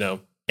 as, you know,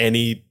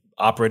 any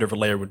operator of a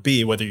lair would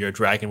be, whether you're a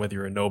dragon, whether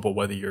you're a noble,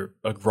 whether you're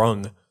a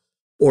grung.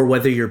 Or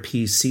whether you're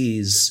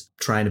PCs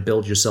trying to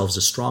build yourselves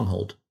a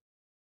stronghold.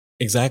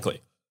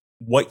 Exactly.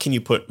 What can you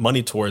put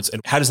money towards,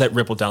 and how does that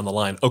ripple down the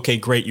line? Okay,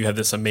 great, you have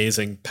this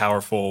amazing,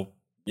 powerful,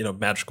 you know,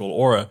 magical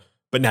aura,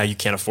 but now you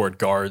can't afford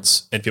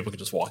guards and people can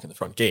just walk in the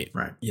front gate,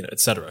 right? You know,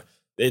 etc.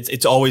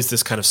 It's always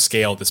this kind of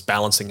scale, this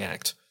balancing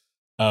act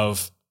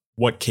of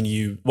what can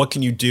you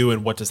do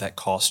and what does that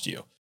cost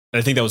you? And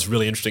I think that was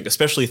really interesting,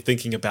 especially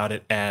thinking about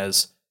it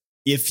as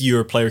if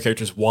your player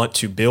characters want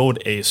to build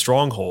a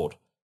stronghold,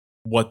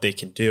 what they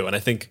can do. And I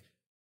think,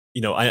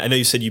 you know, I know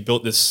you said you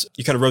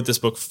kind of wrote this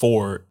book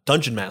for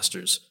dungeon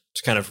masters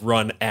to kind of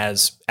run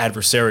as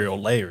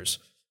adversarial layers.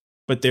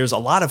 But there's a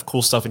lot of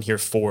cool stuff in here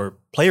for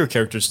player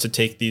characters to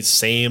take these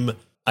same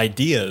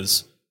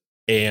ideas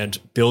and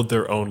build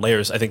their own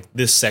layers. I think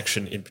this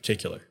section in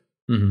particular.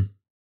 Mm-hmm.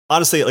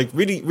 Honestly, like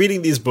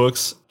reading these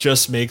books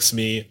just makes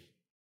me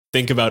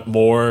think about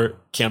more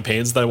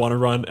campaigns that I want to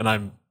run. And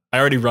I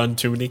already run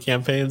too many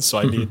campaigns,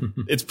 so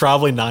it's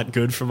probably not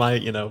good for my,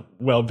 you know,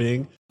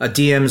 well-being. A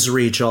DM's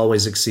reach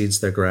always exceeds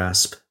their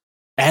grasp.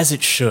 As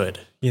it should,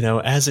 you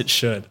know, as it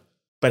should.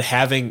 But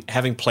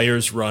having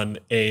players run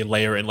a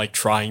layer and like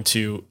trying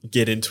to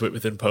get into it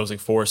with imposing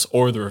force,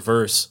 or the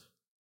reverse,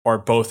 are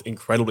both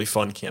incredibly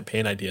fun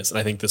campaign ideas. And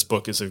I think this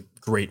book is a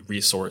great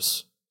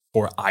resource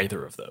for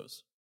either of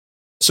those.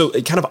 So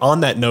kind of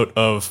on that note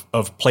of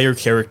player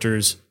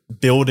characters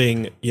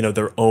building, you know,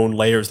 their own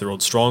layers, their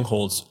own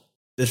strongholds,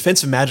 the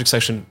defensive magic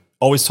section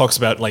always talks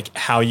about like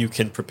how you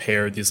can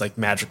prepare these like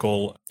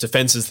magical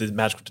defenses, the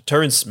magical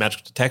deterrence,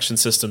 magical detection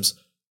systems.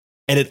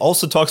 And it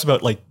also talks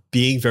about like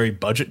being very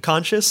budget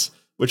conscious,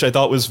 which I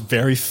thought was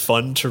very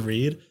fun to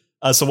read.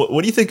 So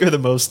what do you think are the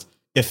most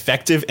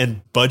effective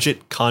and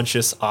budget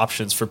conscious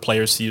options for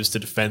players to use to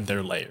defend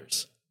their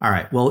layers? All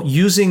right. Well,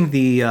 using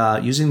the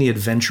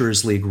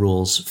Adventurers League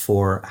rules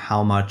for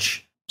how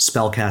much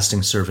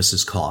spellcasting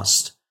services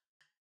cost,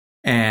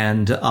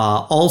 and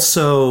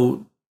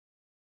also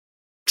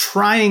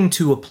trying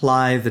to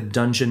apply the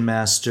Dungeon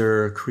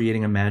Master's Guide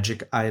creating a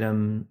magic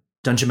item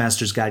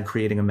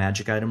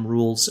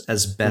rules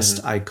as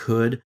best I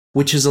could,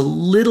 which is a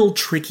little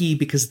tricky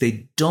because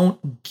they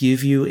don't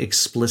give you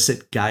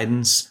explicit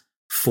guidance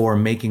for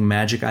making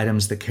magic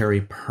items that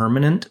carry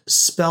permanent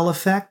spell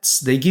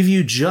effects. They give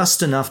you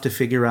just enough to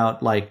figure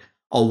out like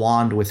a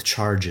wand with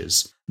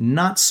charges,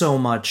 not so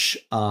much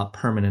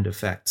permanent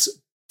effects.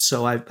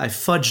 So I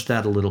fudged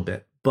that a little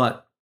bit.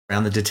 But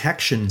on the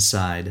detection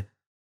side,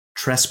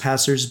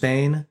 Trespasser's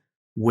Bane,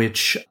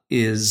 which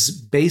is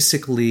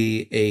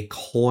basically a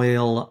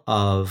coil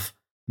of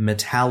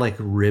metallic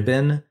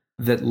ribbon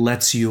that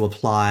lets you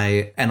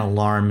apply an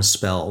alarm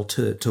spell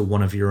to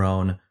one of your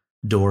own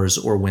doors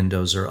or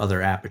windows or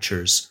other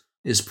apertures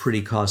is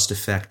pretty cost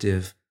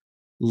effective.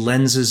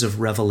 Lenses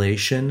of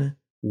Revelation,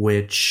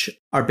 which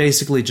are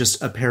basically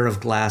just a pair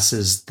of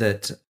glasses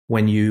that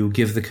when you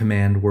give the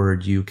command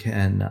word, you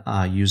can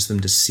use them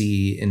to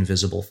see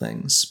invisible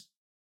things.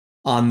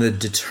 On the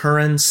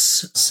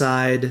deterrence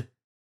side,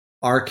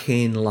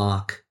 Arcane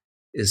Lock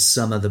is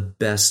some of the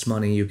best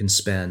money you can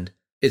spend.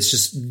 It's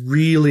just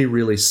really,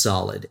 really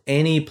solid.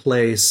 Any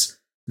place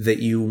that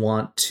you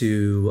want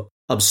to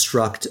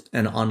obstruct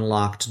an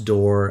unlocked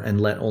door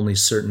and let only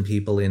certain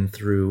people in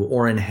through,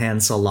 or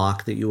enhance a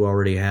lock that you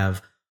already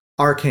have,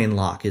 Arcane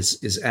Lock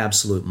is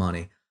absolute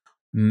money.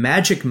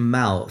 Magic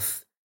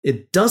Mouth,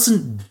 it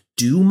doesn't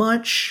do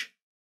much.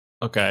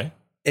 Okay.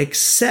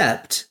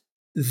 Except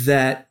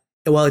that,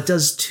 well, it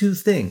does two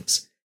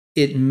things.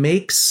 It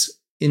makes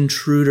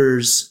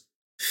intruders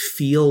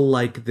feel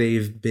like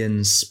they've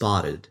been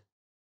spotted,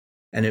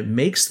 and it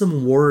makes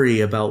them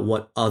worry about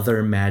what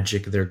other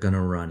magic they're going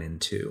to run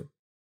into.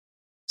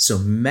 So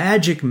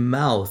Magic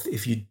Mouth,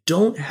 if you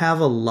don't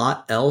have a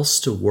lot else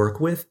to work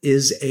with,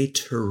 is a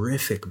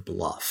terrific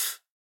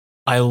bluff.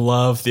 I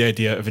love the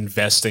idea of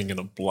investing in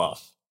a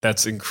bluff.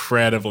 That's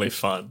incredibly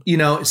fun. You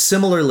know,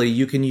 similarly,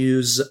 you can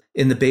use,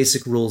 in the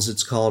basic rules,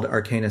 it's called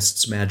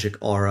Arcanist's Magic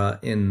Aura.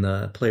 In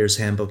the Player's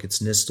Handbook, it's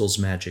Nistel's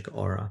Magic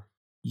Aura.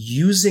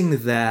 Using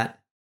that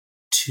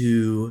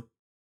to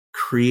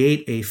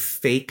create a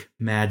fake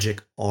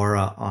magic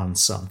aura on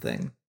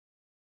something.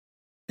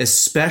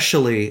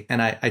 Especially,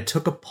 and I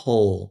took a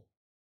poll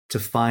to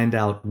find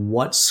out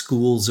what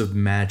schools of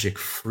magic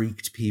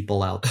freaked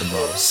people out the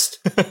most.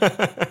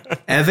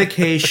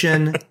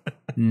 Evocation,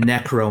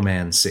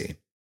 necromancy.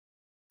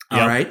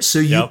 All right, so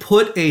you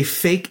put a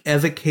fake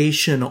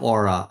evocation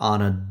aura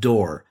on a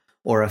door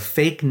or a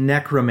fake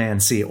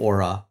necromancy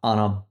aura on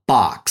a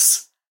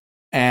box,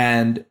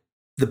 and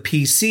the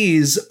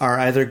PCs are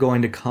either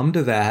going to come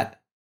to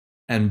that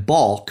and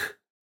balk,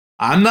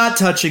 I'm not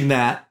touching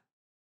that,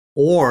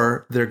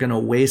 or they're going to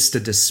waste a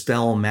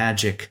dispel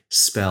magic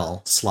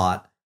spell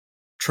slot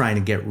trying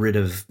to get rid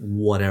of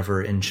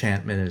whatever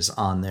enchantment is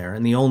on there.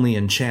 And the only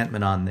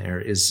enchantment on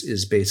there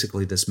is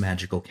basically this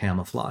magical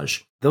camouflage.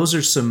 Those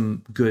are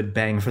some good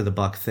bang for the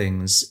buck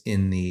things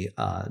in the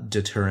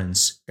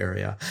deterrence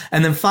area.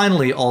 And then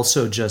finally,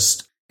 also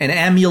just an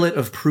amulet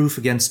of proof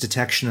against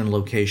detection and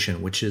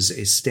location, which is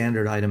a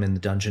standard item in the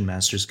Dungeon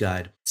Master's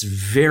Guide. It's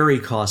very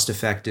cost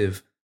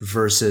effective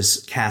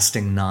versus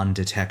casting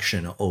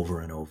non-detection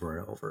over and over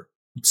and over.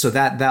 So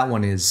that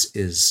one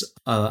is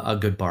a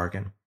good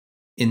bargain.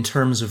 In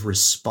terms of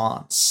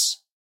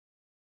response,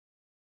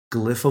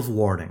 Glyph of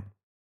Warding,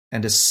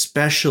 and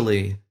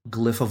especially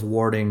Glyph of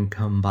Warding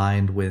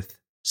combined with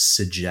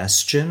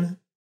Suggestion.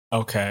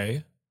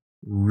 Okay.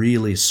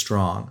 Really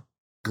strong.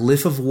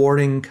 Glyph of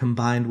Warding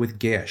combined with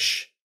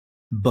Gish,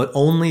 but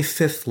only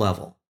 5th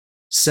level.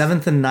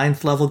 7th and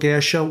 9th level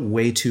Gesha,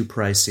 way too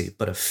pricey,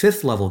 but a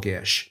 5th level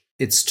Gish,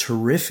 it's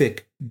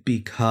terrific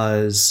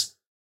because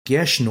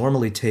Gish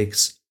normally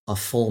takes a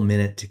full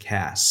minute to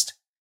cast.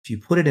 If you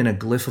put it in a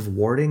Glyph of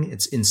Warding,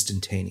 it's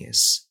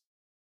instantaneous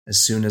as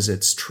soon as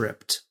it's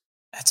tripped.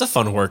 That's a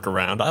fun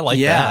workaround. I like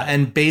that. Yeah,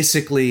 and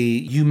basically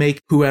you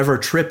make whoever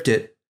tripped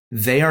it,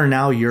 they are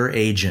now your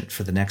agent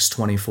for the next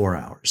 24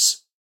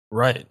 hours.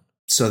 Right.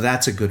 So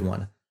that's a good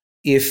one.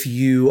 If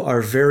you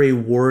are very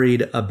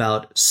worried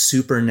about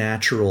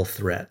supernatural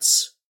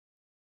threats,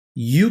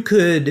 you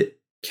could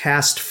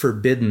cast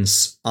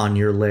Forbiddance on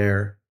your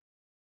lair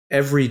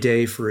every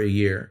day for a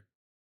year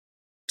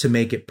to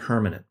make it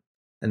permanent.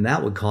 And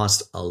that would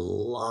cost a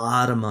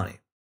lot of money.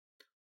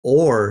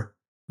 Or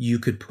you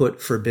could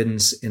put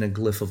Forbiddance in a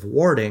Glyph of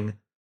Warding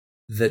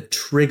that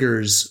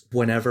triggers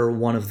whenever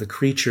one of the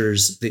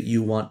creatures that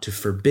you want to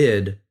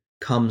forbid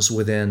comes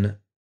within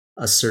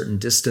a certain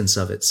distance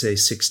of it, say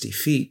 60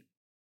 feet,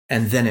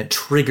 and then it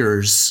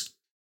triggers,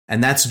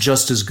 and that's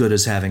just as good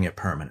as having it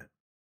permanent.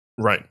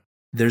 Right.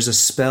 There's a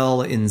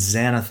spell in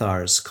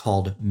Xanathar's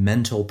called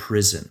Mental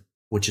Prison,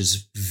 which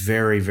is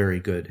very, very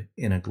good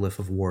in a Glyph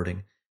of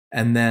Warding.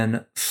 And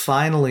then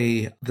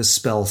finally, the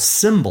spell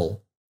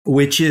Symbol,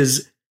 which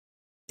is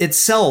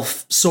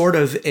itself sort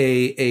of like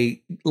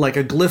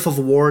a Glyph of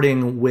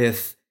Warding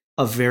with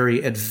a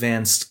very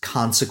advanced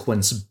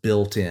consequence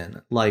built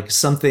in, like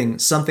something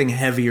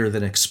heavier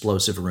than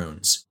explosive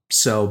runes.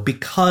 So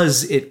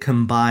because it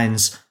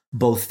combines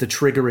both the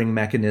triggering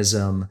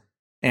mechanism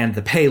and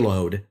the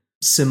payload,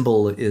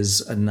 Symbol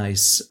is a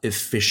nice,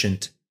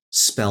 efficient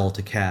spell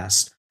to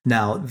cast.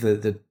 Now,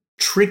 the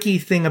tricky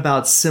thing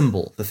about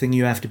Symbol, the thing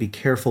you have to be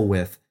careful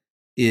with,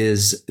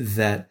 is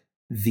that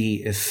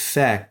the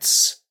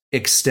effects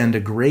extend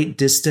a great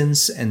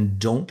distance and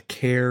don't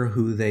care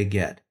who they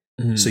get.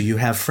 Mm-hmm. So you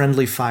have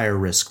friendly fire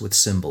risk with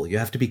Symbol. You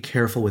have to be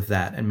careful with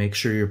that and make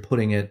sure you're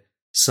putting it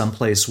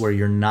someplace where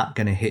you're not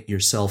going to hit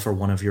yourself or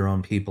one of your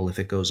own people if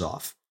it goes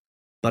off.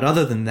 But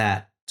other than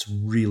that, it's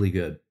really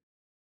good.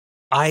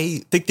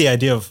 I think the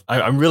idea of,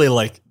 I'm really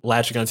like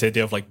latching on to the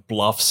idea of like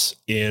bluffs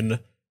in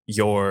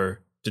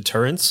your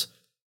deterrence.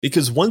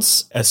 Because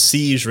once a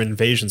siege or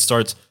invasion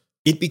starts,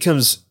 it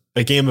becomes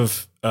a game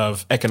of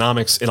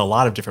economics in a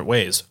lot of different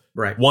ways.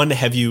 Right. One,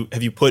 have you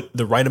put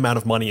the right amount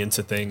of money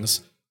into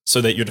things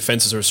so that your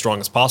defenses are as strong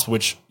as possible,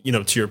 which,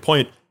 to your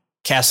point,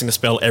 casting a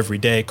spell every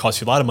day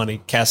costs you a lot of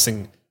money.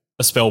 Casting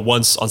a spell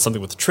once on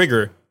something with a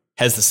trigger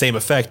has the same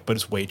effect, but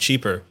it's way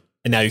cheaper.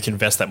 And now you can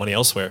invest that money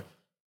elsewhere.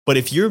 But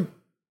if your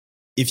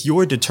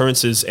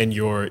deterrences and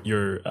your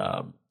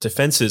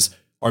defenses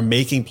are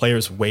making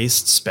players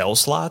waste spell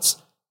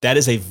slots, that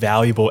is a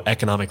valuable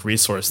economic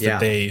resource that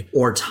they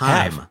or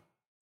time. have.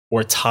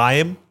 Or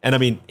time. And I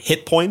mean,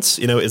 hit points,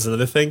 is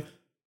another thing.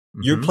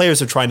 Mm-hmm. Your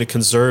players are trying to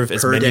conserve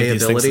as many of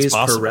these things as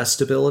possible. Per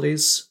rest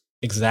abilities.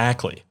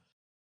 Exactly.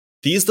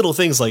 These little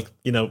things like,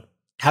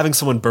 having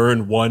someone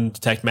burn 1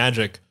 detect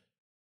magic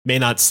may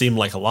not seem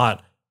like a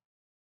lot,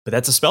 but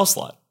that's a spell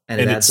slot.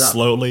 And it adds up.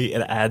 Slowly,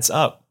 it adds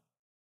up.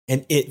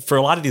 And for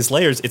a lot of these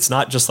layers, it's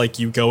not just like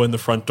you go in the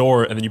front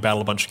door and then you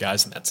battle a bunch of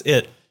guys and that's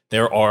it.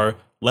 There are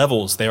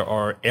levels, there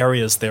are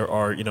areas, there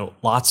are,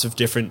 lots of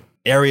different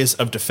areas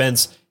of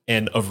defense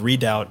and of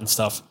redoubt and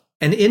stuff.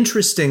 And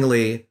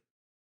interestingly,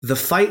 the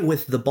fight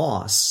with the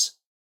boss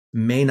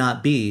may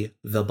not be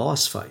the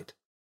boss fight.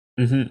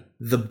 Mm-hmm.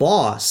 The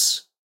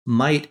boss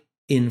might,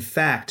 in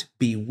fact,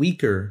 be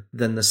weaker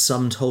than the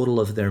sum total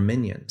of their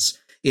minions,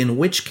 in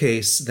which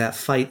case that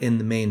fight in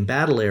the main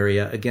battle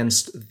area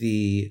against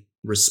the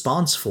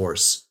response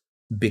force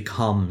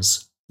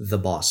becomes the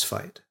boss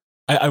fight.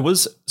 I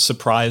was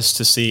surprised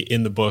to see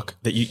in the book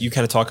that you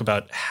kind of talk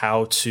about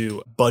how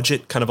to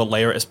budget kind of a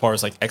layer as far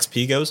as like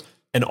XP goes.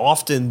 And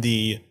often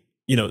the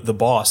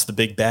boss, the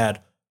big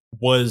bad,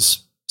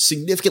 was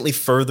significantly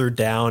further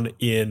down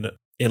in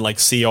like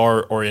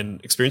CR or in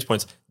experience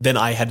points than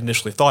I had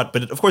initially thought.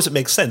 But of course it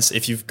makes sense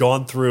if you've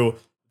gone through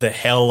the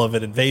hell of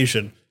an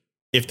invasion.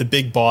 If the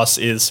big boss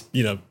is,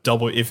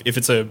 double, if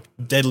it's a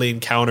deadly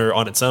encounter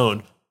on its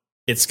own,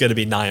 it's going to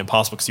be nigh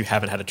impossible because you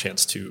haven't had a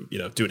chance to,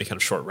 do any kind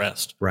of short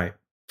rest. Right.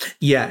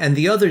 Yeah. And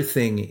the other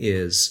thing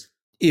is,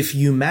 if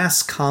you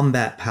mass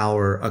combat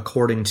power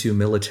according to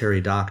military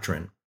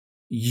doctrine,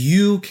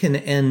 you can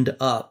end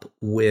up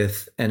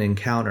with an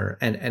encounter,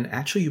 and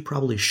actually you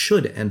probably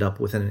should end up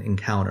with an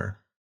encounter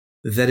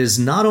that is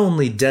not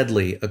only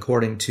deadly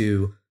according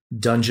to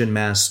Dungeon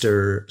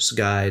Master's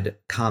Guide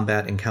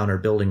combat encounter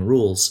building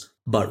rules,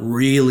 but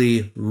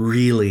really,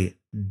 really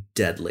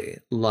deadly,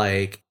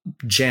 like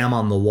jam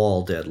on the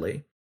wall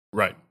deadly.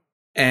 Right.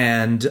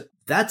 And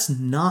that's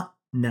not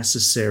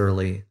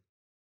necessarily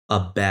a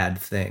bad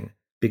thing,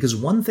 because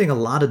one thing a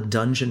lot of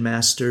dungeon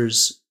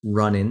masters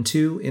run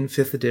into in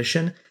 5th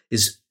edition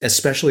is,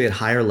 especially at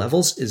higher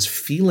levels, is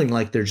feeling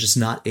like they're just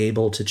not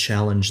able to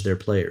challenge their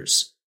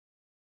players.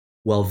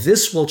 Well,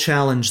 this will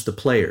challenge the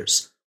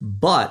players,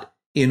 but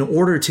in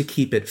order to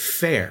keep it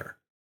fair,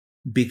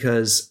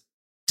 because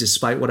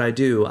despite what I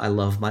do, I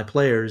love my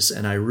players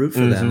and I root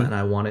for them and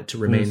I want it to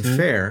remain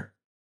fair,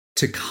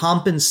 to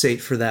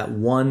compensate for that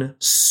one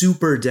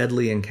super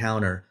deadly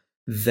encounter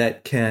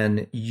that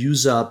can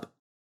use up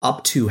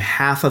to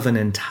half of an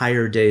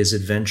entire day's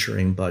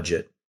adventuring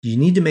budget, you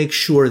need to make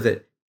sure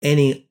that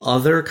any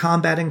other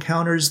combat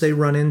encounters they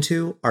run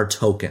into are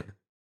token.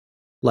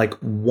 Like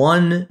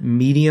 1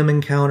 medium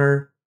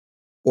encounter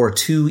or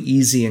 2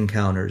 easy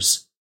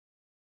encounters,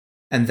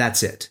 and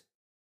that's it.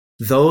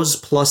 Those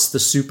plus the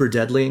super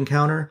deadly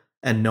encounter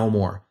and no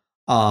more.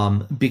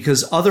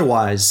 Because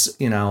otherwise,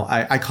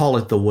 I call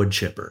it the wood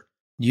chipper.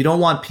 You don't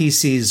want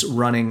PCs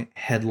running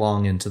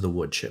headlong into the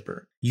wood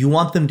chipper. You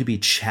want them to be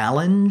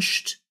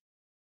challenged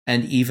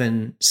and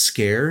even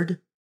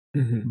scared,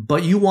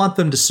 but you want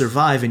them to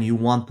survive and you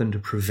want them to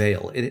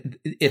prevail.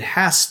 It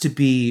has to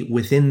be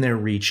within their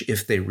reach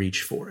if they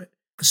reach for it.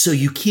 So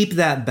you keep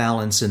that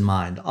balance in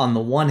mind. On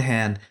the one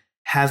hand,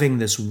 having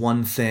this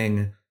one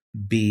thing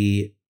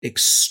be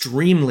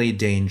extremely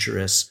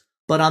dangerous,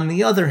 but on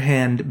the other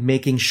hand,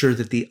 making sure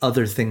that the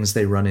other things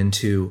they run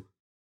into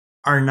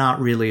are not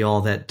really all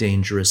that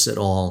dangerous at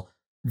all.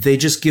 They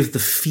just give the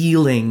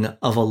feeling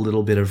of a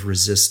little bit of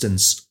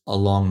resistance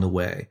along the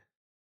way.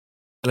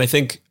 And I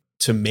think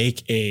to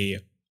make a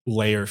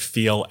layer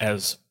feel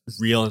as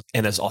real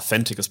and as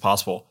authentic as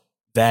possible,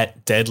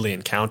 that deadly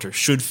encounter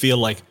should feel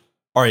like,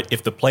 all right,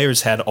 if the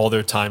players had all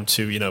their time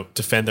to,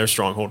 defend their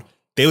stronghold,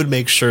 they would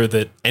make sure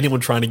that anyone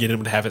trying to get in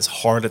would have as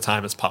hard a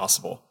time as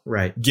possible.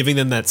 Right. Giving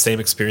them that same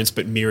experience,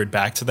 but mirrored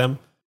back to them,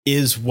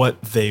 is what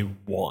they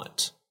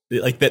want.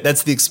 Like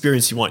that's the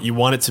experience you want. You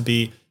want it to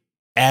be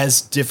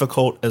as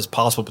difficult as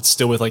possible, but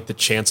still with like the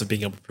chance of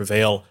being able to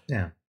prevail.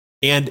 Yeah.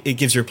 And it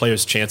gives your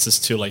players chances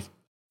to like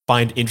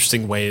find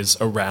interesting ways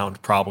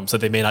around problems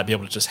that they may not be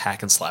able to just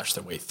hack and slash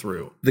their way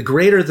through. The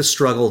greater the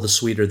struggle, the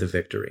sweeter the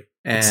victory.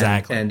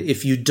 Exactly. And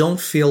if you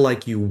don't feel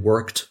like you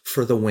worked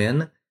for the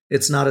win,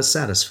 it's not as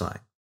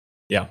satisfying.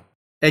 Yeah.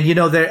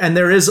 And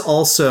there is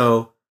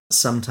also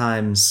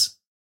sometimes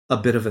a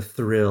bit of a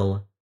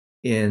thrill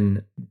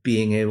in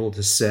being able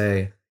to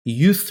say,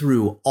 you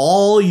threw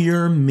all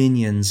your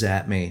minions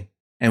at me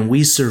and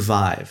we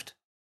survived.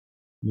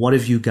 What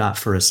have you got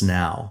for us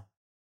now?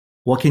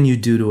 What can you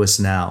do to us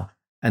now?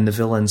 And the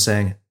villain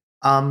saying,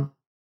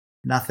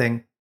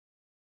 Nothing.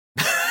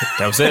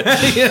 That was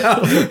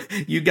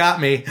it. You got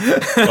me.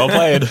 Well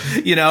played.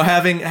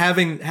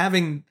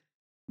 Having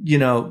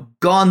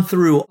gone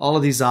through all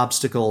of these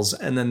obstacles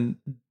and then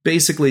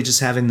basically just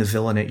having the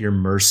villain at your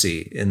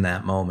mercy in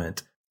that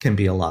moment can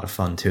be a lot of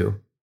fun too.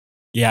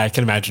 Yeah, I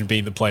can imagine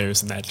being the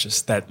players in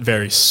that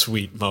very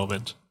sweet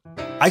moment.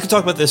 I could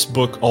talk about this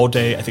book all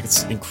day. I think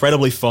it's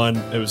incredibly fun.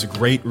 It was a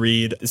great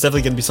read. It's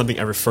definitely going to be something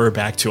I refer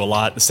back to a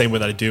lot, the same way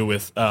that I do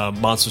with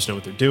Monsters Know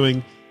What They're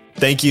Doing.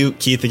 Thank you,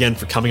 Keith, again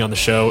for coming on the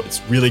show.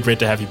 It's really great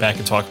to have you back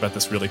and talk about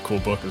this really cool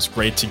book. It was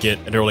great to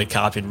get an early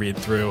copy and read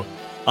through.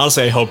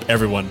 Honestly, I hope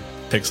everyone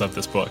picks up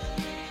this book.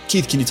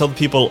 Keith, can you tell the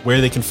people where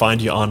they can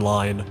find you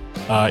online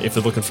if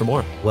they're looking for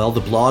more? Well,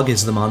 the blog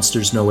is The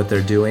Monsters Know What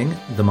They're Doing,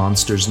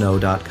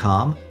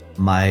 themonstersknow.com.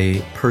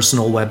 My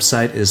personal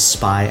website is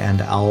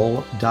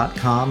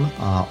spyandowl.com,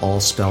 all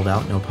spelled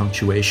out, no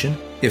punctuation.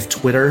 If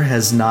Twitter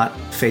has not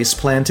face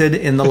planted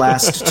in the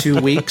last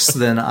 2 weeks,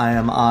 then I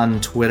am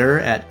on Twitter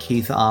at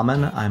Keith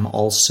Ammann. I'm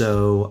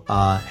also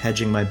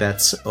hedging my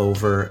bets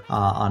over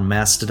on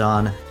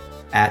Mastodon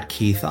at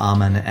Keith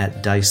Ammann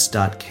at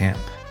dice.camp.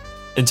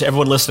 And to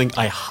everyone listening,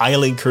 I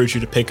highly encourage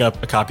you to pick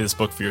up a copy of this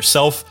book for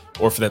yourself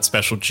or for that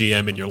special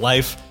GM in your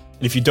life.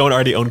 And if you don't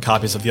already own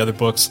copies of the other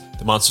books,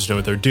 The Monsters Know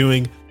What They're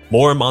Doing,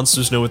 More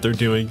Monsters Know What They're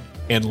Doing,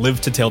 and Live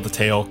to Tell the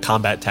Tale,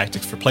 Combat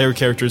Tactics for Player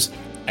Characters,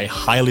 I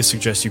highly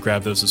suggest you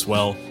grab those as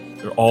well.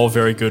 They're all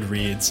very good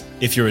reads.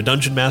 If you're a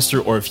dungeon master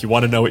or if you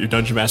want to know what your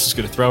dungeon master is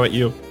going to throw at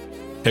you,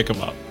 pick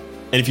them up.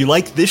 And if you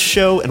like this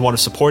show and want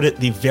to support it,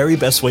 the very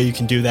best way you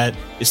can do that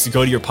is to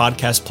go to your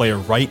podcast player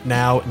right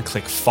now and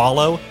click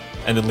follow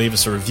and then leave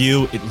us a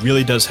review. It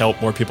really does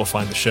help more people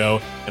find the show,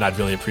 and I'd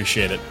really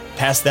appreciate it.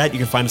 Past that, you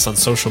can find us on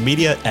social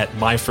media at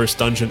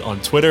MyFirstDungeon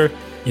on Twitter,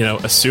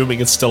 assuming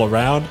it's still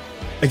around.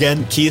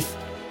 Again, Keith,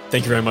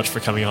 thank you very much for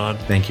coming on.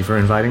 Thank you for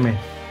inviting me.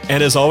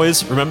 And as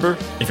always, remember,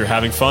 if you're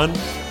having fun,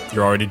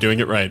 you're already doing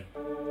it right.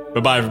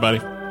 Bye-bye, everybody.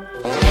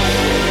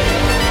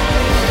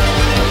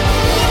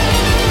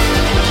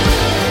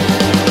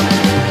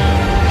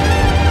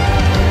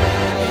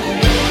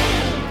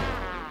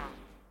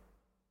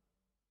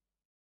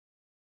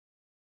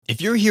 If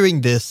you're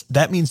hearing this,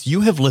 that means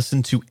you have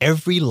listened to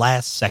every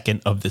last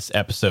second of this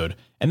episode,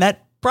 and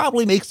that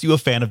probably makes you a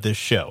fan of this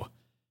show.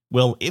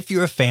 Well, if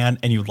you're a fan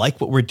and you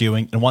like what we're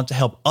doing and want to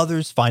help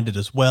others find it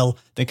as well,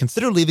 then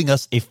consider leaving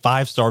us a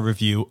 5-star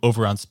review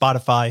over on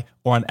Spotify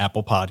or on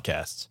Apple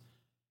Podcasts.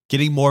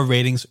 Getting more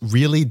ratings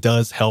really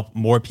does help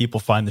more people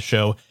find the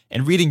show,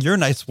 and reading your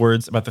nice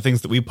words about the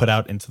things that we put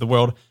out into the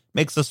world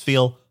makes us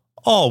feel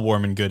all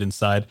warm and good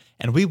inside,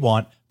 and we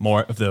want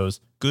more of those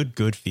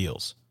good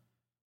feels.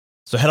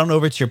 So head on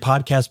over to your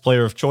podcast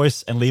player of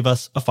choice and leave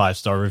us a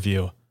 5-star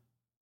review.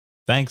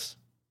 Thanks.